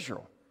of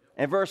Israel.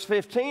 And verse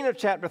 15 of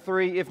chapter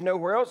 3, if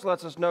nowhere else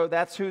lets us know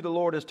that's who the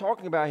Lord is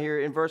talking about here.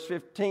 In verse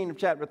 15 of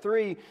chapter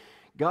 3,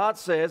 God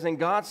says, and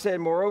God said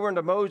moreover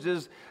unto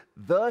Moses,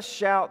 thus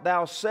shalt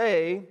thou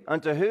say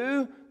unto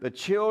who? The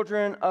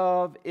children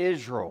of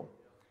Israel.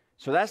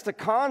 So that's the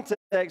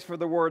context for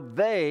the word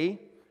they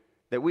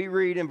that we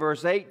read in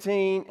verse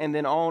 18 and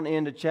then on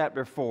into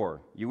chapter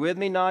 4. You with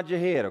me? Nod your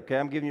head, okay?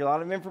 I'm giving you a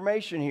lot of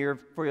information here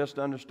for us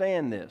to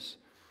understand this.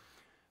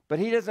 But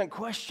he doesn't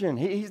question.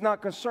 He's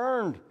not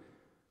concerned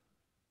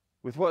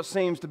with what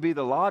seems to be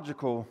the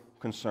logical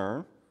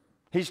concern.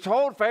 He's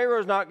told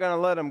Pharaoh's not going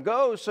to let him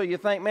go, so you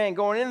think, man,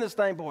 going into this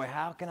thing, boy,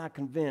 how can I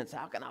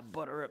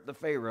butter up the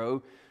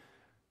Pharaoh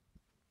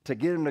to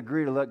get him to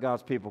agree to let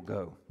God's people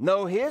go?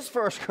 No, his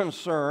first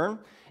concern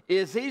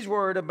is he's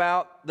worried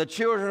about the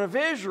children of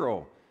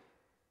Israel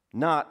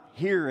not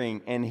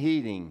hearing and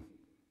heeding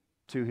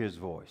to his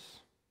voice.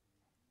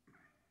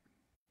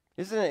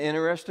 Isn't it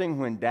interesting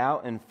when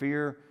doubt and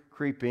fear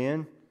creep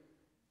in,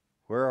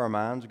 where our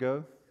minds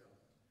go?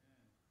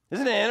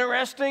 Isn't it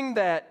interesting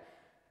that,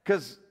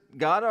 because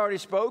God already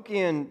spoke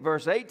in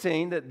verse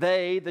 18 that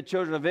they, the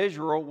children of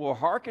Israel, will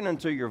hearken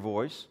unto your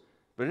voice.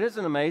 But it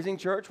isn't amazing,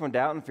 church, when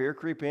doubt and fear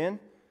creep in,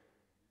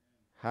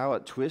 how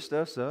it twists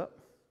us up.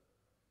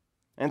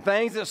 And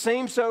things that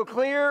seem so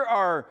clear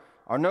are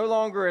no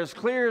longer as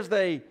clear as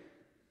they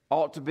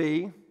ought to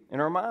be in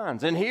our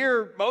minds. And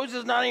here, Moses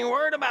is not even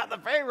worried about the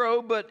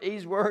Pharaoh, but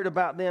he's worried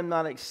about them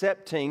not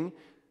accepting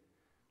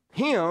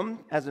him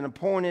as an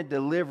appointed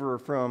deliverer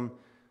from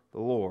the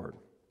Lord.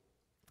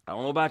 I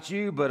don't know about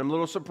you, but I'm a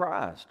little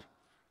surprised.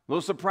 A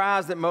little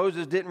surprised that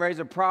Moses didn't raise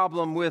a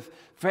problem with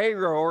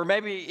Pharaoh or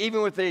maybe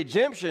even with the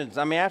Egyptians.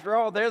 I mean, after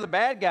all, they're the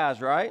bad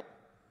guys, right?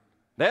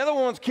 They're the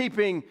ones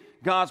keeping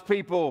God's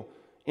people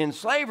in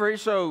slavery.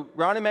 So,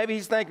 Ronnie, maybe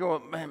he's thinking, well,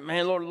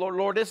 man,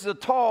 Lord, this is a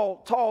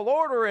tall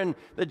order, and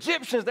the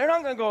Egyptians, they're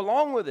not going to go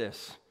along with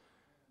this.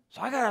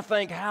 So I got to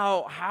think,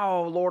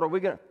 how, Lord, are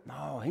we going to?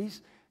 No,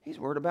 he's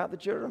worried about the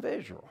children of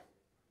Israel,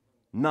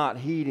 not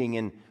heeding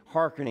and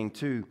hearkening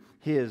to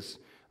his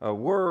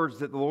words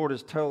that the Lord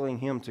is telling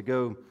him to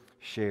go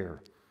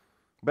share.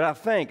 But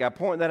I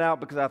point that out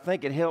because I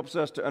think it helps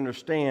us to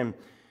understand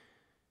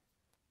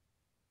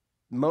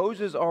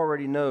Moses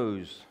already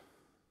knows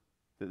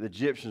that the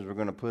Egyptians were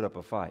going to put up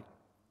a fight.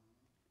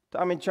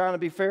 I mean, trying to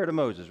be fair to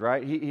Moses,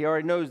 right? He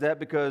already knows that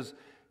because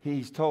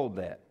he's told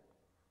that.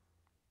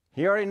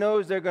 He already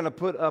knows they're going to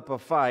put up a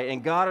fight,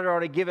 and God had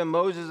already given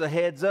Moses a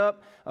heads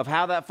up of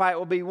how that fight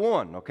will be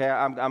won. Okay,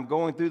 I'm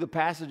going through the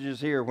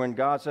passages here when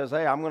God says,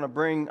 "Hey, I'm going to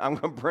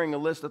bring a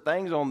list of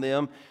things on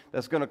them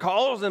that's going to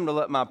cause them to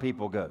let my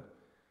people go."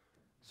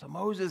 So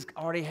Moses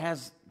already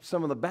has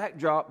some of the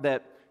backdrop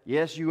that,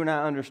 yes, you and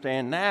I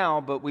understand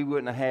now, but we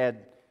wouldn't have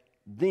had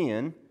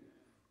then.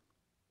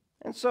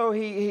 And so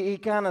he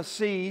kind of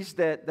sees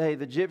that, hey,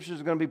 the Egyptians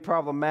are going to be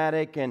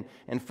problematic, and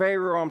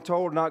Pharaoh, I'm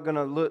told, not going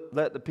to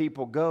let the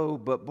people go.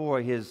 But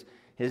boy, his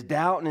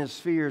doubt and his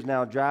fear is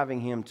now driving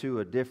him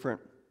to a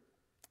different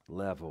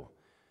level.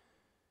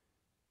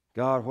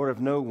 God, what if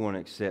no one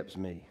accepts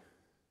me?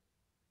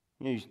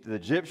 You know, the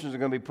Egyptians are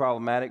going to be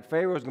problematic.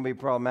 Pharaoh's going to be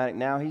problematic.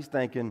 Now he's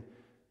thinking,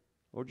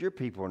 Lord, your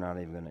people are not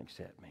even going to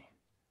accept me.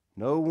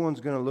 No one's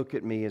going to look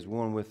at me as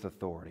one with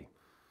authority.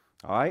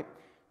 All right?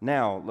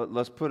 Now,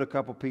 let's put a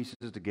couple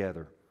pieces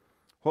together.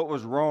 What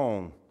was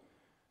wrong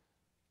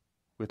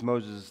with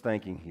Moses'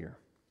 thinking here?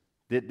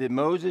 Did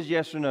Moses,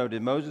 yes or no,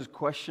 did Moses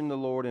question the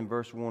Lord in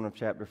verse 1 of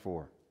chapter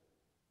 4?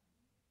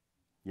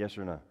 Yes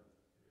or no?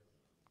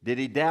 Did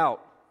he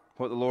doubt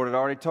what the Lord had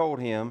already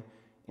told him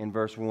in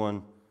verse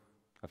 1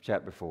 of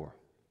chapter 4?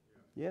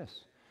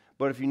 Yes.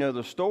 But if you know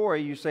the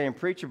story, you say in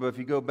preacher, but if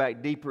you go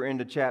back deeper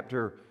into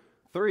chapter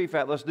 3, in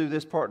fact, let's do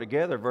this part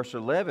together. Verse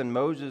 11,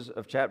 Moses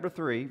of chapter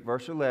 3,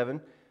 verse 11,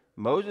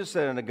 Moses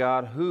said unto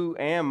God, who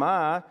am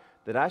I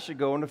that I should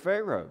go unto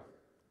Pharaoh?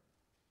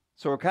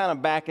 So we're kind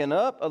of backing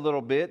up a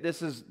little bit.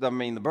 This is, the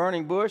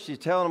burning bush. He's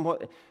telling him,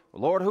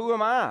 Lord, who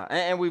am I?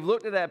 And we've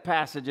looked at that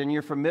passage, and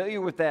you're familiar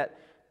with that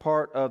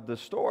part of the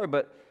story.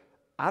 But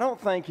I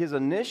don't think his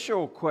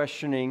initial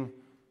questioning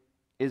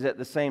is at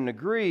the same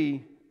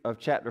degree of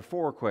chapter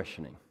 4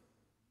 questioning.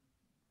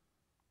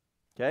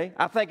 Okay?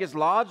 I think it's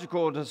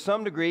logical to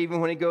some degree,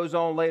 even when he goes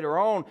on later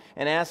on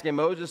and asking,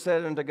 Moses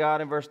said unto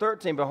God in verse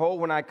 13,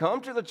 behold, when I come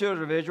to the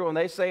children of Israel, and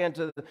they say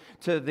unto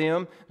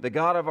them, the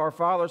God of our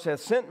fathers hath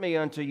sent me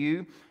unto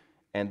you,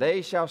 and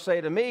they shall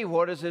say to me,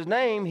 what is his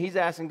name? He's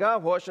asking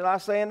God, what should I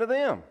say unto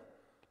them?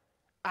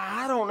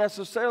 I don't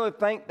necessarily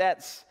think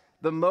that's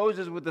the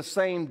Moses with the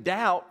same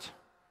doubt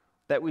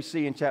that we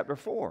see in chapter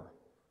 4.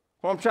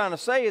 What I'm trying to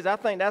say is I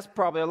think that's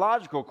probably a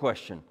logical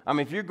question. I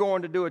mean, if you're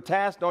going to do a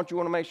task, don't you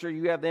want to make sure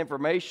you have the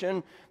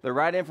information, the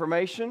right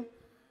information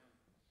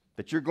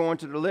that you're going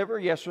to deliver?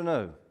 Yes or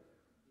no?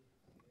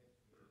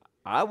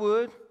 I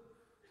would.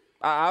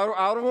 I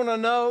want to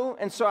know.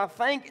 And so I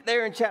think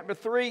there in chapter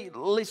 3, at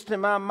least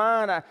in my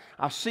mind,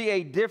 I see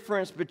a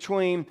difference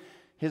between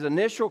his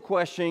initial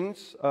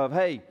questions of,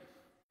 hey,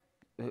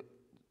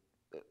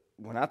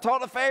 when I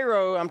talk to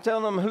Pharaoh, I'm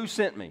telling him who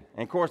sent me.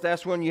 And, of course,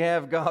 that's when you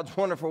have God's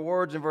wonderful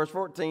words in verse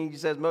 14. He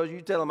says, Moses,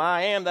 you tell him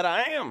I am that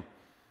I am.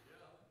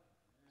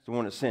 It's the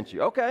one that sent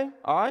you. Okay,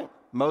 all right.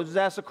 Moses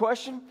asked a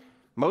question.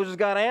 Moses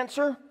got an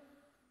answer.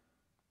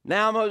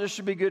 Now Moses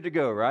should be good to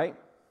go, right?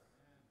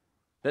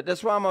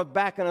 That's why I'm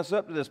backing us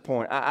up to this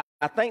point.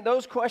 I think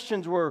those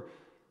questions were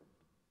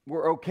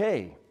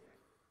okay.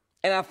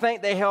 And I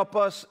think they help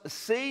us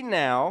see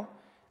now,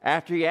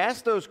 after he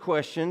asked those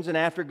questions and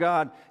after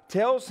God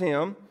tells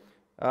him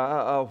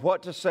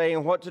what to say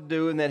and what to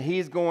do, and that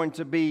he's going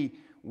to be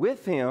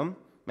with him.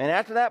 And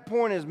after that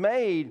point is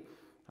made,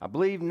 I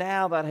believe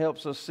now that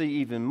helps us see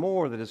even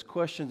more that his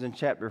questions in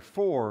chapter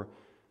 4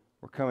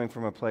 were coming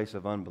from a place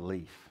of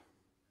unbelief.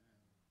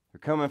 They're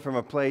coming from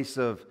a place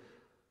of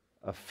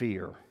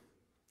fear.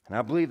 And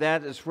I believe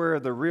that is where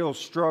the real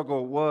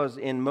struggle was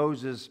in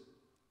Moses'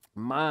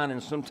 mind,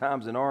 and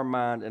sometimes in our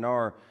mind and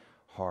our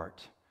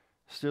heart.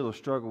 Still a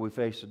struggle we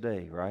face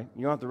today, right?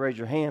 You don't have to raise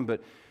your hand,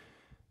 but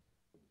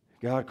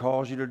God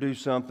calls you to do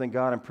something.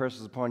 God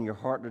impresses upon your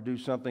heart to do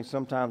something.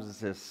 Sometimes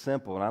it's as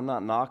simple, and I'm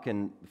not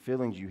knocking the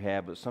feelings you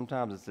have, but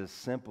sometimes it's as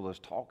simple as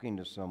talking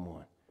to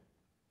someone.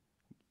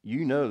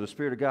 You know the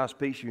Spirit of God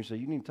speaks to you and says,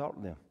 you need to talk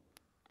to them.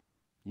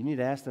 You need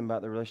to ask them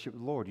about their relationship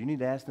with the Lord. You need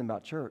to ask them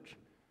about church.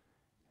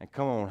 And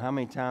come on, how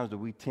many times do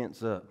we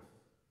tense up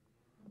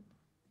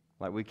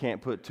like we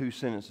can't put two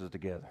sentences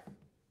together?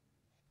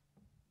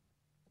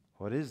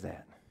 What is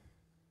that?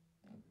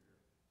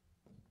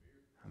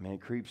 I mean,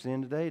 it creeps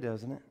in today,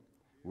 doesn't it?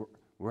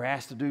 We're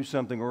asked to do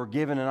something, or we're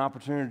given an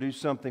opportunity to do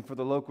something for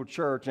the local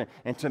church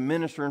and to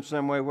minister in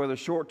some way, whether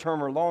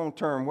short-term or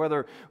long-term,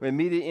 whether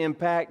immediate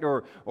impact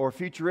or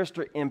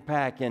futuristic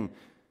impact. And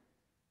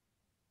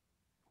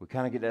we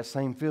kind of get that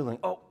same feeling.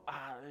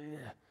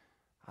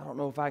 I don't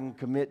know if I can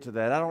commit to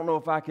that. I don't know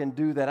if I can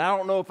do that. I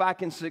don't know if I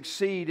can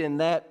succeed in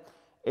that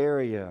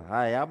area.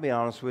 I'll be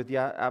honest with you.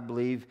 I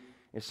believe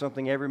it's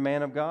something every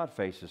man of God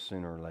faces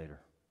sooner or later.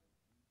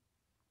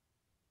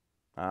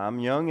 I'm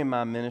young in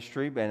my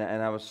ministry, and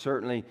I would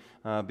certainly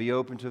be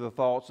open to the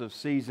thoughts of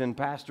seasoned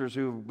pastors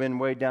who've been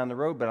way down the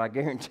road, but I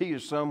guarantee you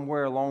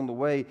somewhere along the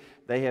way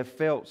they have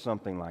felt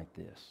something like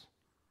this.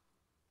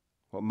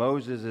 What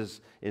Moses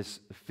is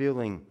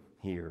feeling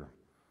here.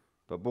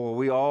 But boy,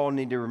 we all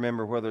need to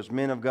remember, whether it's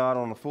men of God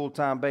on a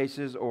full-time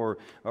basis or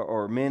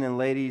men and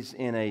ladies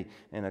in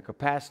a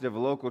capacity of a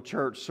local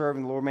church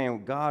serving the Lord,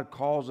 man, God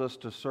calls us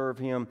to serve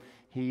Him.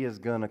 He is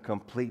going to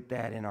complete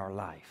that in our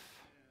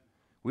life.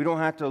 We don't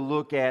have to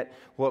look at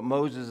what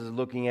Moses is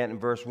looking at in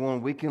verse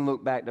 1. We can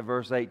look back to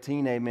verse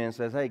 18, amen, and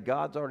says, hey,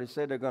 God's already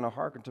said they're going to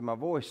hearken to my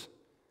voice.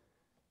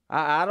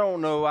 I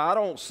don't know. I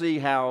don't see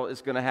how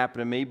it's going to happen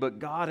to me, but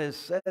God has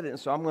said it, and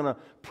so I'm going to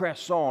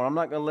press on. I'm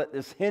not going to let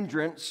this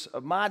hindrance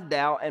of my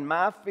doubt and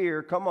my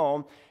fear,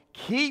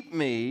 keep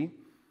me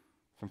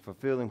from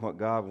fulfilling what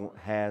God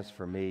has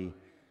for me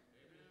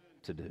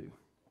to do.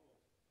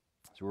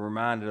 So we're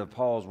reminded of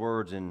Paul's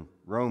words in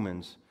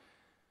Romans.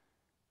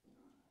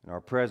 In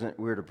our present,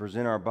 we're to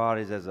present our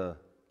bodies as a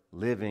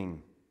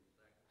living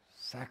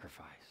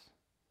sacrifice,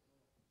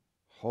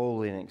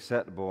 holy and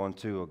acceptable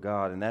unto a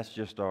God. And that's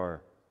just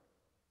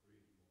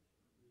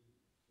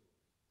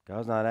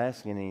God's not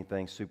asking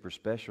anything super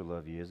special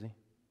of you, is He?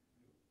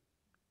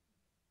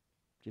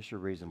 Just your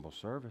reasonable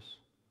service.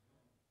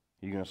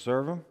 Are you going to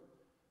serve Him?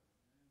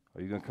 Or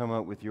are you going to come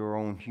up with your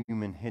own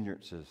human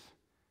hindrances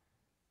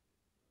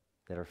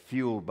that are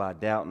fueled by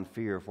doubt and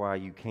fear of why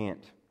you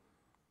can't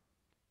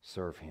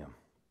serve Him?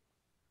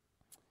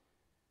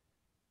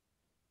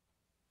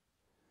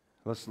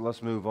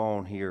 Let's move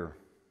on here,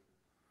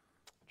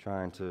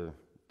 trying to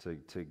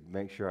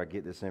make sure I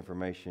get this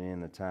information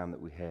in the time that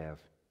we have.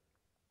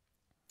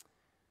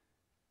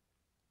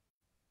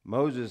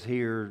 Moses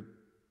here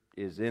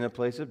is in a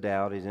place of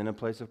doubt. He's in a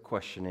place of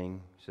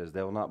questioning. He says,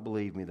 they will not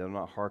believe me. They will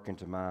not hearken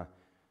to my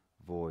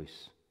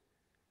voice.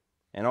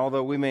 And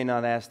although we may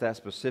not ask that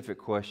specific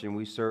question,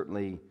 we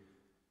certainly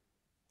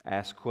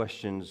ask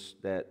questions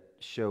that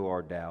show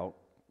our doubt.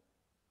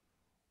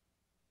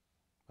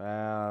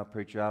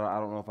 Preacher, I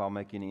don't know if I'll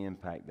make any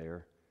impact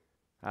there.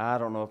 I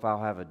don't know if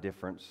I'll have a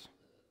difference.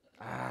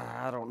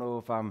 I don't know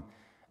if I'm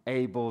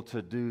able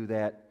to do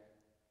that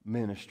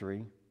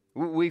ministry.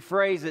 We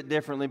phrase it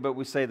differently, but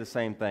we say the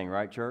same thing,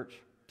 right, church,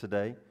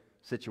 today?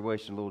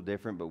 Situation a little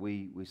different, but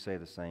we say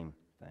the same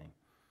thing.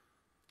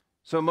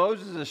 So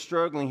Moses is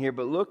struggling here,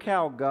 but look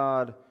how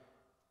God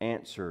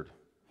answered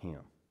him.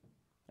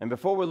 And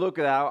before we look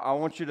at that, I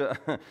want you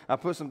to, I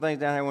put some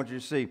things down here I want you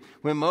to see.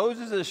 When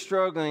Moses is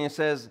struggling, it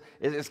says,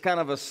 it's kind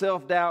of a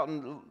self-doubt,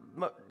 and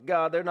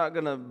God, they're not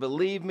going to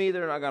believe me.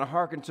 They're not going to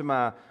hearken to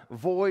my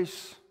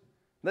voice.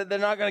 They're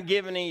not going to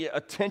give any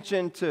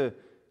attention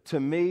to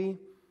me.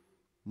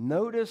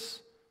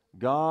 Notice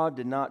God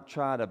did not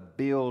try to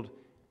build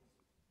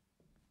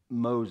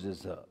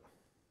Moses up.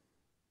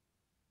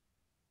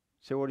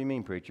 So what do you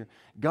mean, preacher?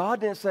 God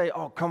didn't say,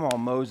 oh, come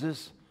on,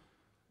 Moses.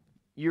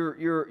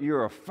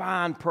 You're a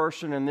fine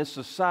person in this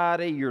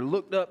society. You're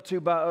looked up to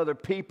by other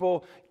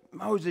people.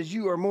 Moses,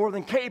 you are more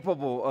than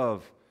capable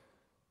of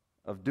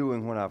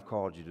doing what I've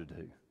called you to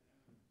do.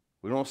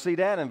 We don't see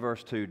that in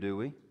verse 2, do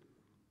we?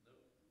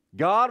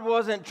 God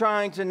wasn't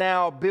trying to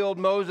now build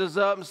Moses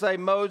up and say,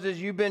 Moses,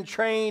 you've been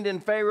trained in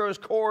Pharaoh's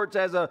courts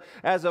as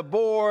a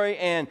boy,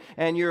 and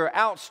you're an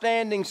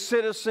outstanding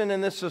citizen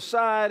in this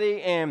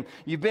society, and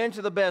you've been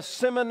to the best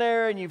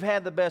seminary, and you've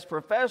had the best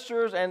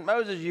professors, and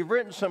Moses, you've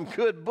written some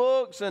good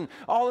books, and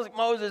all this.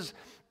 Moses,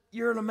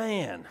 you're the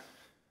man.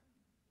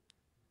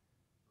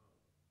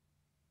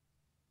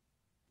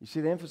 You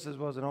see, the emphasis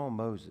wasn't on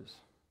Moses.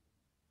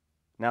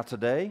 Now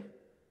today,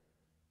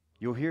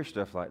 you'll hear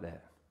stuff like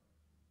that.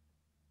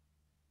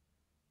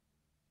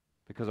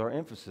 Because our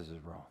emphasis is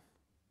wrong.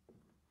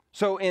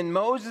 So in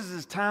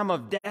Moses' time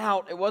of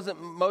doubt,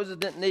 Moses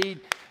didn't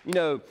need,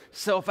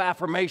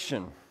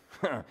 self-affirmation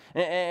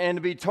and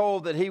to be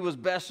told that he was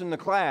best in the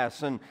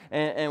class and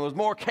was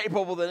more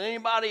capable than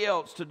anybody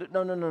else to do.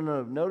 No.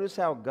 Notice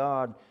how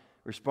God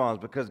responds,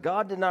 because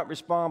God did not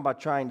respond by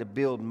trying to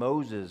build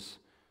Moses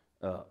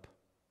up.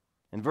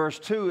 In verse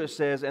 2 it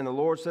says, and the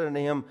Lord said unto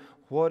him,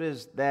 what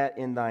is that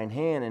in thine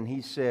hand? And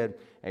he said,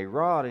 a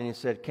rod. And he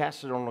said,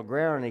 cast it on the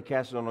ground. And he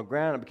cast it on the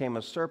ground. It became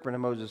a serpent,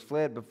 and Moses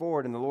fled before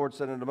it. And the Lord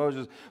said unto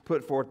Moses,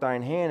 put forth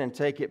thine hand and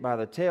take it by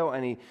the tail.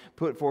 And he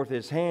put forth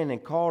his hand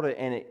and caught it,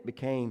 and it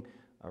became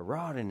a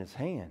rod in his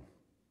hand.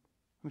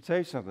 Let me tell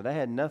you something. That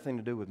had nothing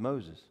to do with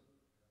Moses.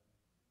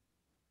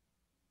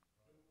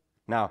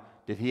 Now,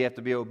 did he have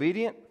to be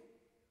obedient?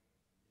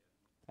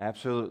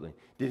 Absolutely.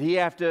 Did he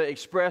have to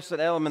express an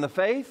element of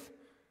faith?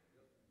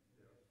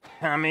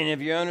 I mean,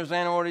 if you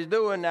understand what he's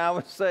doing, I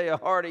would say a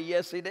hearty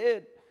yes, he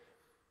did.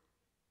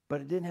 But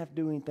it didn't have to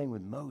do anything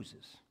with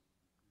Moses.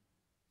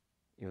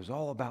 It was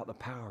all about the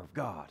power of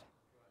God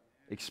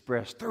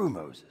expressed through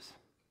Moses.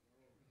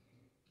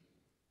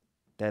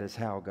 That is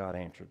how God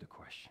answered the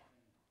question.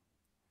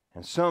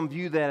 And some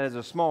view that as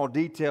a small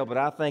detail, but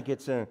I think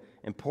it's an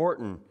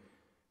important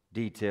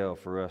detail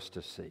for us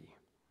to see.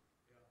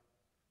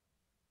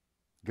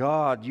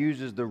 God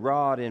uses the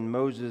rod in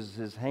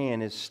Moses'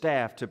 hand, his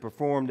staff, to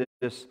perform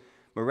this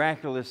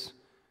miraculous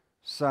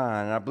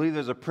sign. And I believe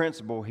there's a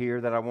principle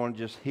here that I want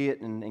to just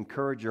hit and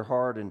encourage your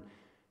heart, and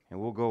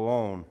we'll go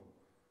on.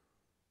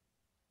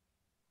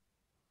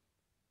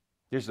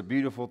 There's a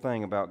beautiful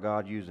thing about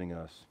God using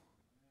us.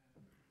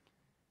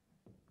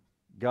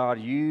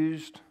 God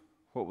used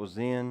what was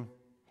in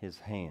his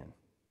hand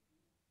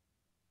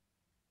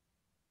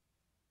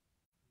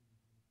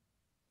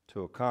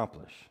to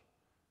accomplish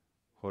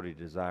what he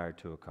desired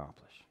to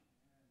accomplish.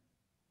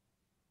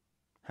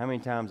 How many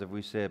times have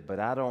we said, but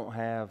I don't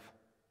have...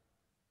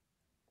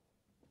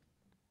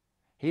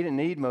 He didn't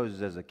need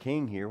Moses as a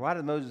king here. Why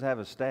did Moses have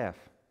a staff?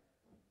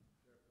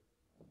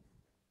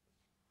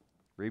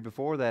 Read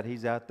before that,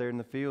 he's out there in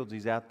the fields.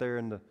 He's out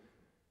there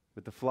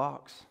with the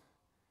flocks.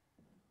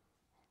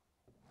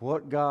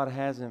 What God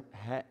has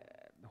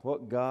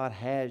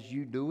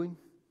you doing,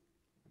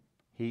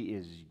 he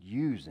is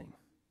using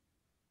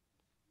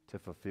to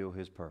fulfill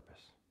his purpose.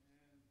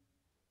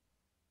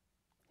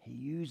 He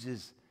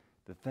uses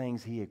the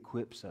things he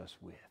equips us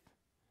with.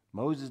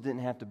 Moses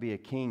didn't have to be a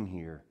king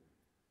here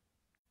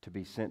to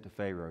be sent to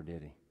Pharaoh,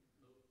 did he?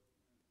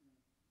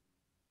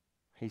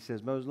 He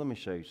says, Moses, let me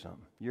show you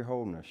something. You're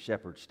holding a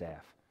shepherd's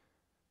staff.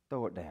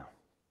 Throw it down.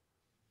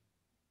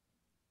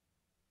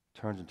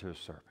 Turns into a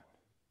serpent.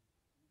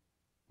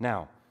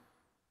 Now,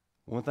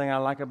 one thing I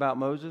like about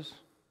Moses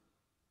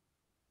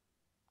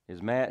is,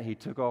 Matt, he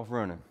took off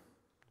running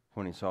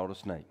when he saw the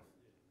snake.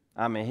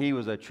 I mean, he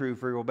was a true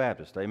Free Will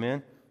Baptist.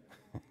 Amen?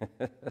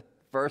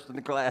 First in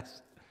the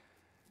class.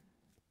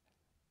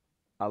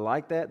 I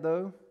like that,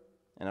 though,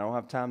 and I don't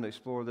have time to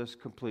explore this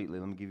completely.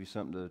 Let me give you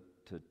something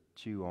to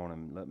chew on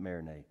and let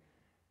marinate.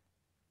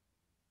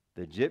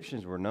 The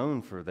Egyptians were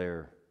known for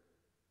their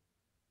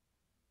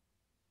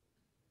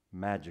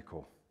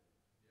magical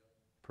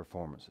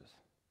performances.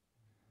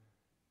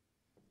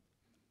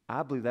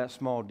 I believe that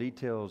small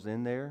detail is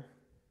in there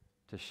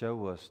to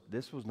show us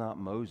this was not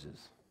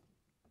Moses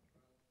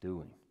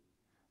doing.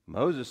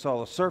 Moses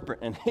saw a serpent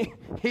and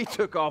he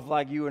took off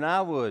like you and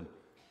I would.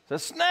 It's a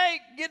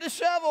snake, get the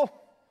shovel.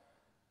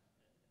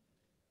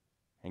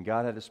 And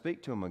God had to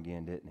speak to him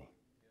again, didn't he?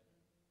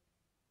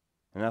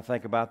 And I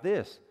think about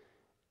this.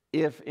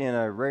 If in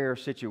a rare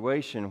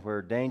situation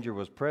where danger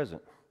was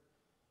present,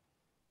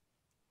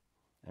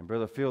 and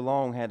Brother Phil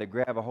Long had to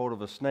grab a hold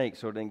of a snake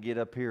so it didn't get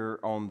up here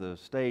on the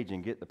stage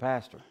and get the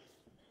pastor,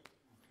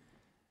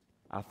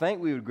 I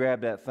think we would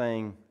grab that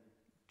thing,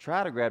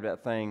 try to grab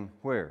that thing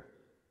where?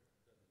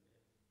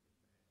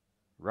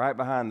 Right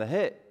behind the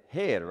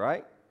head,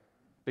 right?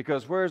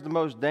 Because where's the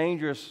most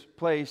dangerous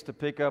place to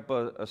pick up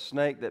a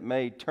snake that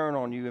may turn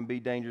on you and be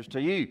dangerous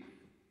to you?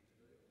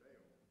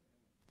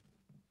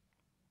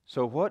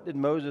 So what did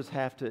Moses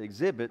have to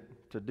exhibit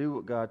to do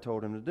what God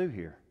told him to do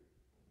here?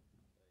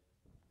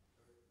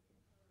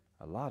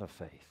 A lot of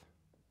faith.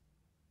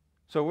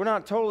 So we're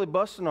not totally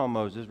busting on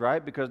Moses,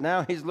 right? Because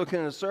now he's looking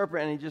at a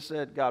serpent and he just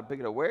said, God, pick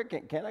it up. Where?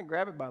 Can I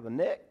grab it by the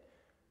neck?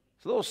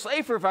 It's a little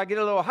safer if I get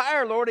a little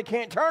higher, Lord. It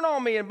can't turn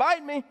on me and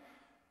bite me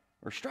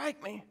or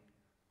strike me.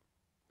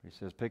 He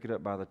says, pick it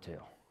up by the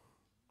tail.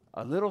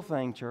 A little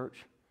thing,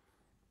 church.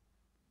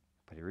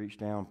 But he reached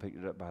down and picked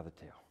it up by the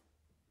tail.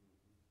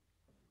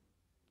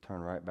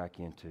 Turned right back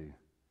into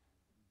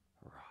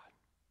a rod.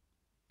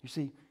 You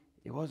see,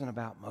 it wasn't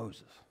about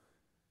Moses.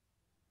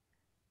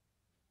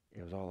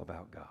 It was all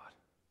about God.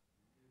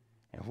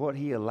 And what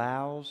he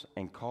allows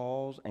and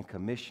calls and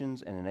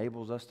commissions and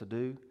enables us to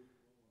do,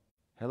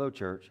 hello,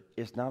 church,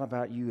 it's not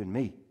about you and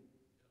me.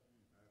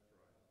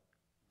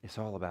 It's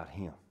all about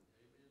him.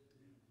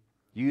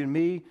 You and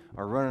me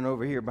are running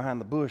over here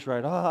behind the bush,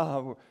 right?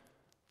 I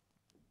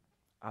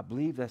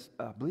believe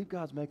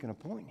God's making a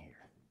point here.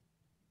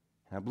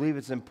 And I believe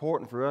it's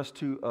important for us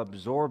to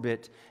absorb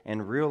it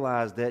and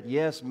realize that,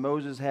 yes,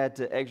 Moses had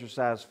to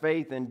exercise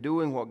faith in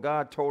doing what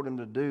God told him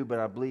to do, but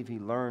I believe he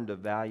learned a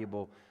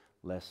valuable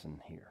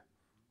lesson here.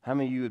 How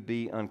many of you would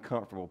be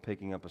uncomfortable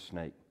picking up a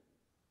snake?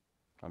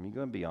 I mean, you're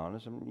going to be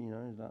honest. I mean,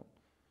 it's not.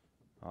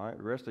 All right,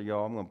 the rest of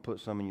y'all, I'm going to put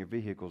some in your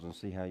vehicles and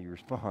see how you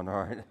respond,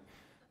 all right?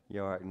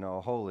 You're all right,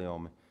 no, holy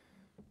on me.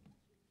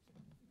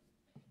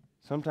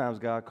 Sometimes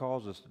God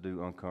calls us to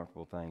do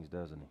uncomfortable things,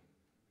 doesn't he?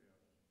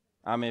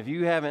 I mean, if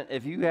you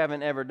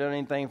haven't ever done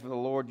anything for the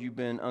Lord you've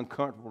been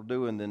uncomfortable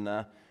doing, then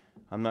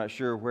I'm not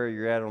sure where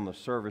you're at on the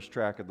service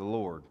track of the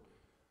Lord.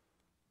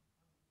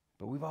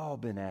 But we've all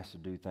been asked to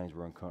do things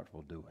we're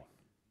uncomfortable doing.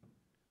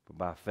 But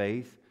by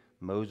faith,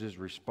 Moses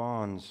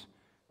responds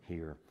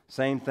here.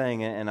 Same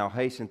thing, and I'll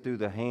hasten through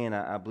the hand.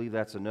 I believe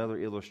that's another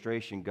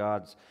illustration.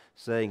 God's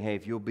saying, hey,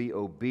 if you'll be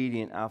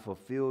obedient, I'll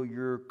fulfill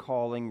your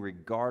calling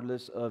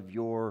regardless of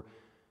your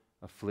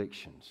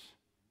afflictions,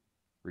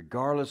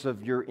 regardless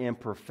of your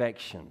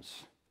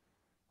imperfections,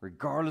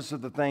 regardless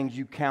of the things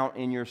you count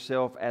in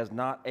yourself as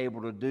not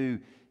able to do.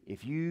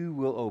 If you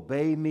will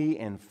obey me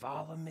and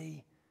follow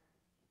me,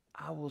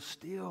 I will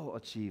still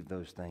achieve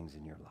those things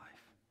in your life.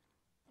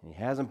 And he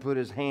hasn't put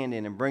his hand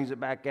in and brings it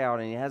back out,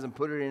 and he hasn't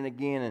put it in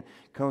again and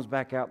comes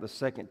back out the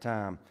second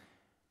time,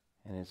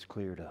 and it's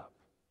cleared up.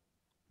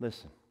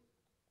 Listen,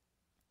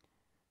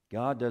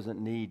 God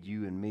doesn't need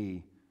you and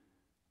me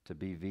to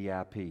be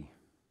VIP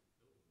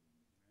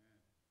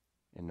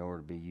in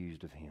order to be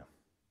used of him.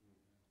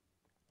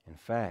 In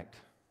fact,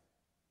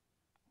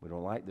 we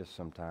don't like this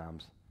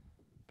sometimes,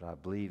 but I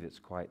believe it's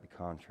quite the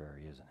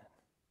contrary, isn't it?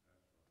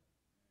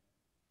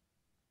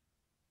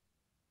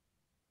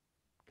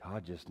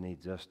 God just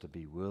needs us to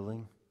be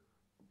willing,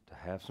 to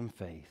have some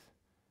faith,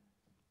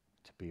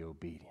 to be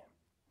obedient.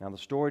 Now, the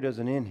story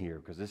doesn't end here,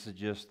 because this is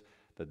just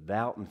the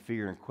doubt and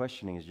fear and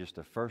questioning is just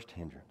the first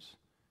hindrance.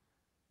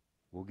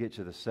 We'll get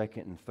to the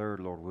second and third,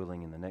 Lord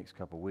willing, in the next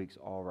couple of weeks,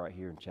 all right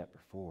here in chapter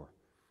 4.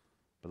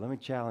 But let me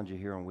challenge you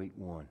here on week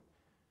 1.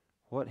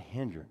 What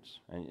hindrance,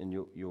 and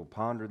you'll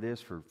ponder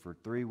this for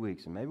 3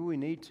 weeks, and maybe we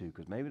need to,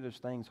 because maybe there's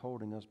things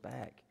holding us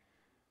back.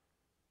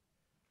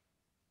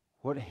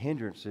 What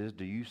hindrances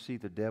do you see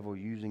the devil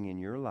using in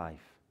your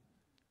life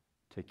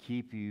to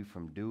keep you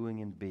from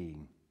doing and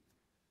being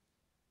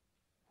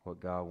what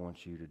God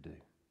wants you to do?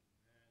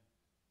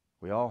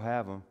 We all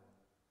have them.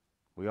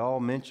 We all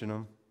mention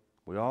them.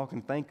 We all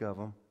can think of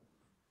them.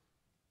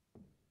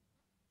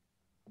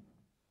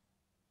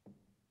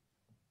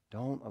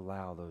 Don't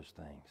allow those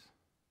things.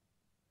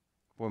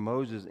 Boy,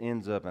 Moses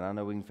ends up, and I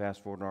know we can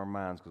fast forward in our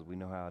minds because we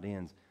know how it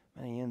ends.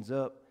 Man, he ends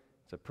up,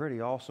 it's a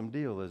pretty awesome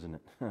deal, isn't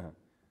it?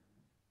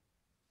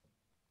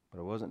 But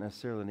it wasn't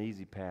necessarily an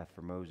easy path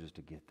for Moses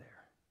to get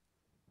there.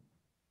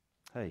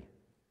 Hey,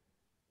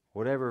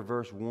 whatever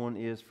verse 1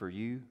 is for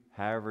you,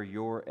 however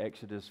your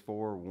Exodus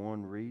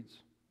 4:1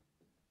 reads,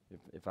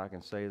 if I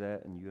can say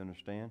that and you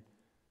understand,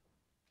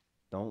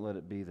 don't let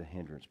it be the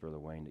hindrance, Brother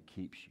Wayne, that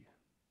keeps you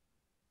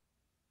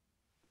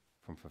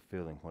from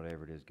fulfilling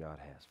whatever it is God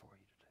has for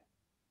you to do.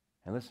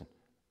 And listen,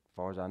 as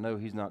far as I know,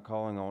 he's not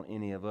calling on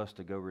any of us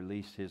to go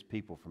release his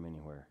people from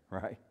anywhere,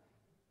 right?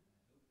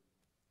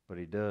 But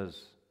he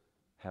does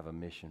have a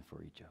mission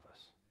for each of us,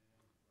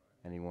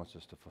 and he wants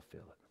us to fulfill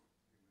it.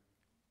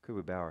 Could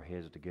we bow our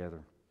heads together?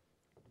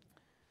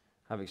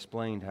 I've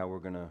explained how we're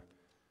going to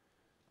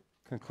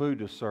conclude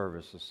the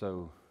service,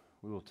 so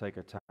we will take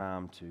a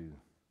time to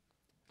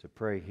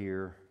pray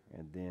here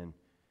and then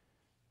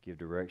give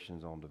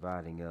directions on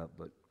dividing up.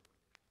 But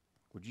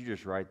would you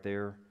just right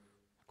there?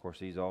 Of course,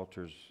 these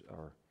altars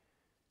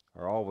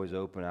are always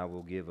open. I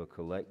will give a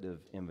collective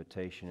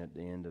invitation at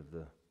the end of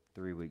the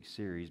 3-week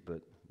series,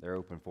 but they're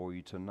open for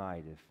you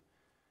tonight. If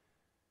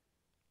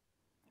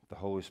the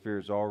Holy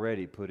Spirit's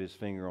already put his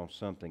finger on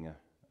something, a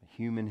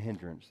human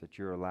hindrance that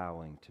you're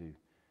allowing to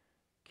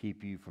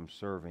keep you from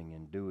serving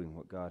and doing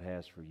what God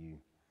has for you.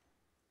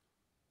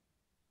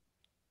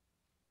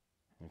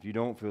 And if you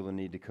don't feel the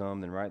need to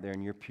come, then right there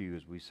in your pew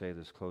as we say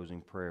this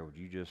closing prayer, would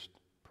you just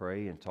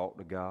pray and talk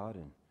to God?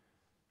 And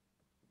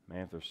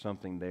man, if there's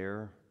something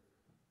there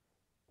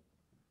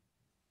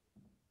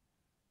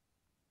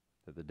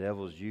that the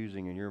devil's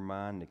using in your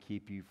mind to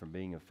keep you from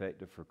being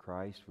effective for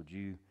Christ, would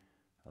you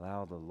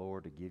allow the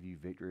Lord to give you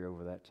victory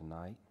over that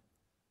tonight?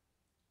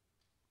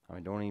 I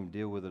mean, don't even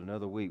deal with it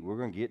another week. We're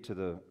going to get to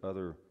the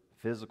other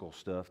physical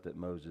stuff that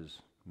Moses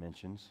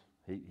mentions.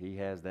 He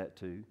has that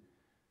too.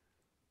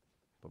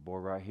 But boy,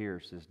 right here,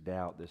 it's this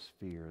doubt, this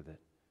fear that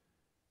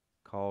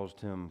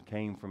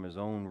came from his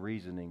own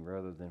reasoning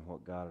rather than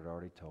what God had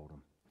already told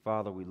him.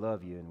 Father, we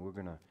love you, and we're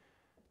going to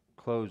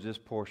close this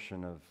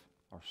portion of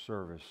our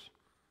service.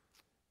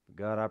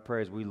 God, I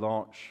pray as we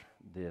launch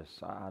this,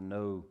 I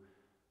know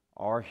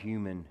our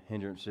human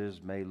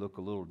hindrances may look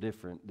a little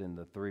different than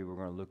the 3 we're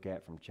going to look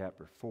at from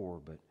chapter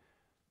 4, but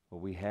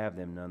we have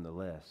them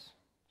nonetheless.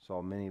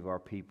 Saw many of our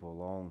people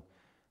along,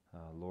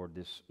 Lord,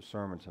 this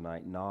sermon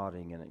tonight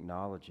nodding and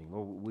acknowledging.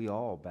 Lord, we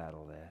all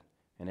battle that.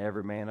 And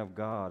every man of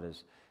God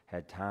has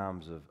had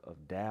times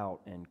of doubt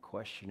and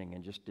questioning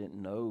and just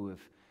didn't know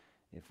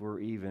if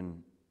we're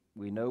even...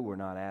 We know we're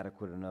not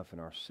adequate enough in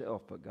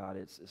ourselves, but God,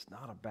 it's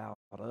not about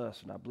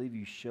us. And I believe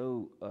you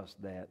show us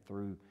that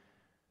through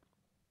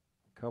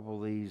a couple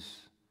of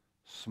these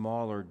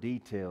smaller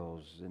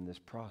details in this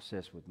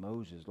process with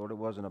Moses. Lord, it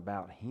wasn't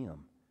about him.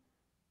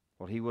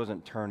 Lord, he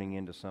wasn't turning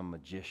into some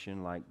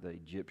magician like the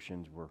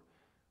Egyptians were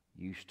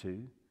used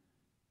to.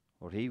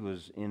 Lord, he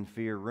was in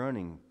fear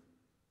running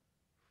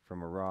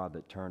from a rod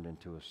that turned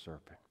into a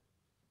serpent.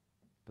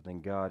 But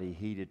then, God, he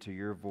heeded to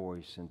your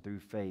voice and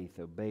through faith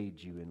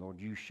obeyed you. And, Lord,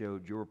 you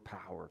showed your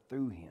power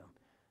through him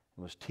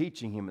and was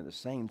teaching him at the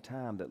same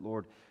time that,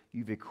 Lord,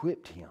 you've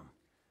equipped him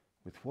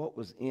with what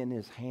was in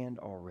his hand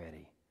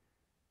already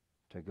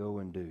to go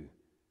and do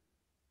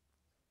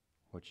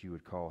what you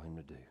would call him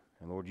to do.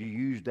 And Lord, you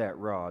used that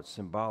rod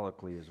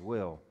symbolically as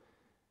well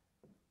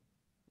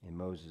in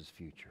Moses'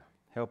 future.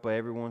 Help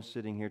everyone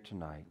sitting here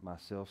tonight,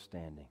 myself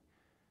standing,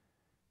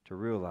 to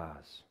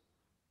realize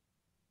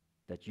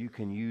that you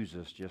can use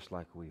us just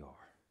like we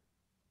are.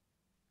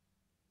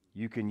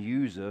 You can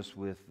use us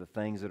with the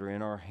things that are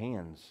in our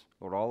hands.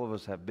 Lord, all of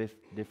us have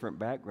different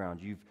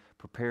backgrounds. You've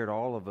prepared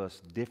all of us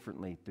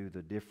differently through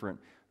the different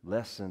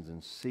lessons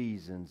and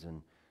seasons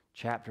and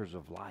chapters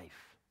of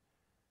life.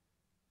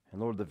 And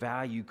Lord, the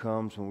value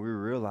comes when we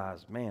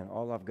realize, man,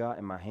 all I've got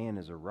in my hand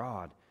is a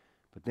rod.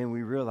 But then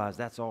we realize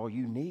that's all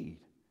you need.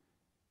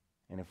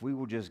 And if we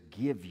will just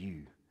give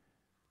you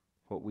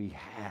what we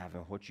have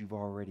and what you've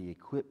already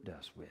equipped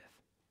us with,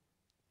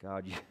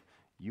 God,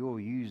 you'll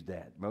use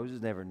that.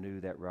 Moses never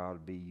knew that rod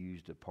would be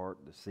used to part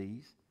the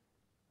seas,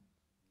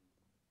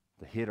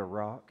 to hit a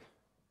rock.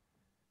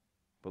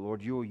 But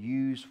Lord, you'll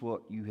use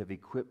what you have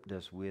equipped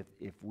us with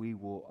if we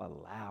will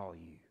allow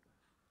you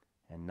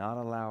and not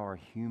allow our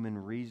human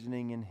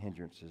reasoning and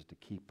hindrances to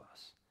keep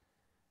us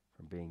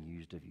from being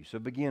used of you. So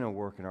begin a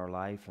work in our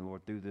life, and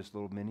Lord, through this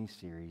little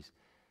mini-series,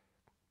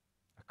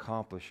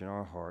 accomplish in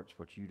our hearts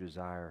what you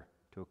desire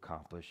to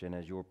accomplish. And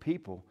as your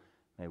people,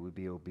 may we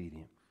be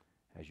obedient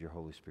as your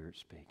Holy Spirit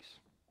speaks.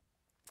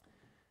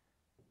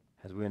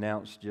 As we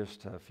announced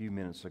just a few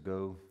minutes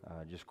ago,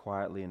 just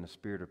quietly in the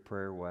spirit of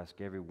prayer, we'll ask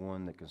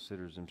everyone that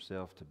considers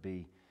himself to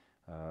be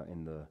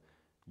in the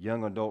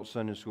young adult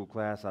Sunday school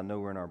class. I know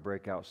we're in our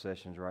breakout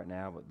sessions right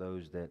now, but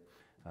those that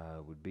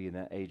would be in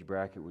that age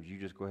bracket, would you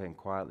just go ahead and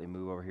quietly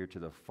move over here to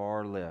the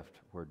far left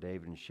where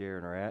David and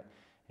Sharon are at,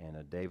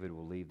 and David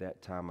will leave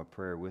that time of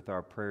prayer with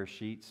our prayer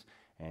sheets.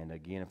 And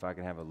again, if I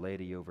can have a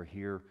lady over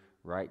here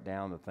write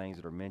down the things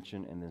that are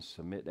mentioned and then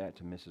submit that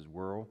to Mrs.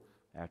 Worrell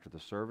after the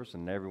service.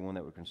 And everyone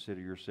that would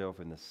consider yourself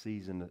in the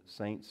seasoned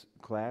saints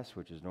class,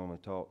 which is normally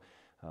taught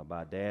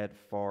by Dad,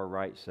 far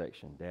right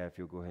section. Dad, if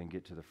you'll go ahead and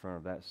get to the front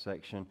of that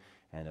section.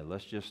 And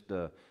let's just,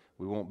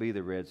 we won't be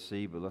the Red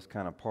Sea, but let's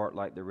kind of part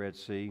like the Red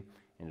Sea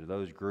into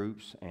those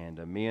groups.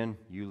 And men,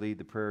 you lead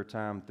the prayer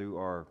time through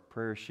our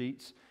prayer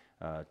sheets.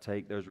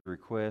 Take those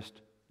requests.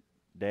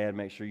 Dad,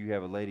 make sure you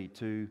have a lady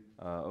too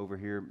over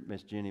here.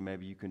 Miss Jenny,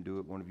 maybe you can do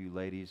it. One of you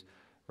ladies,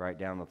 write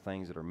down the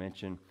things that are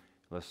mentioned.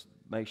 Let's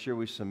make sure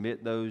we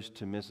submit those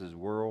to Mrs.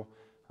 Worrell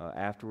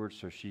afterwards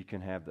so she can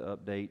have the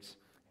updates.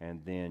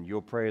 And then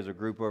you'll pray as a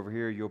group over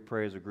here. You'll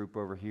pray as a group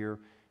over here.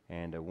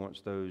 And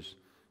once those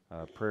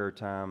prayer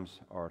times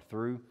are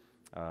through,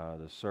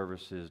 the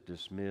service is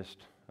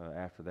dismissed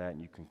after that,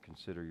 and you can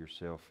consider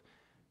yourself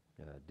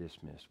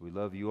dismissed. We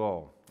love you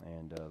all,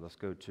 and let's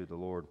go to the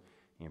Lord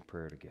in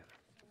prayer together.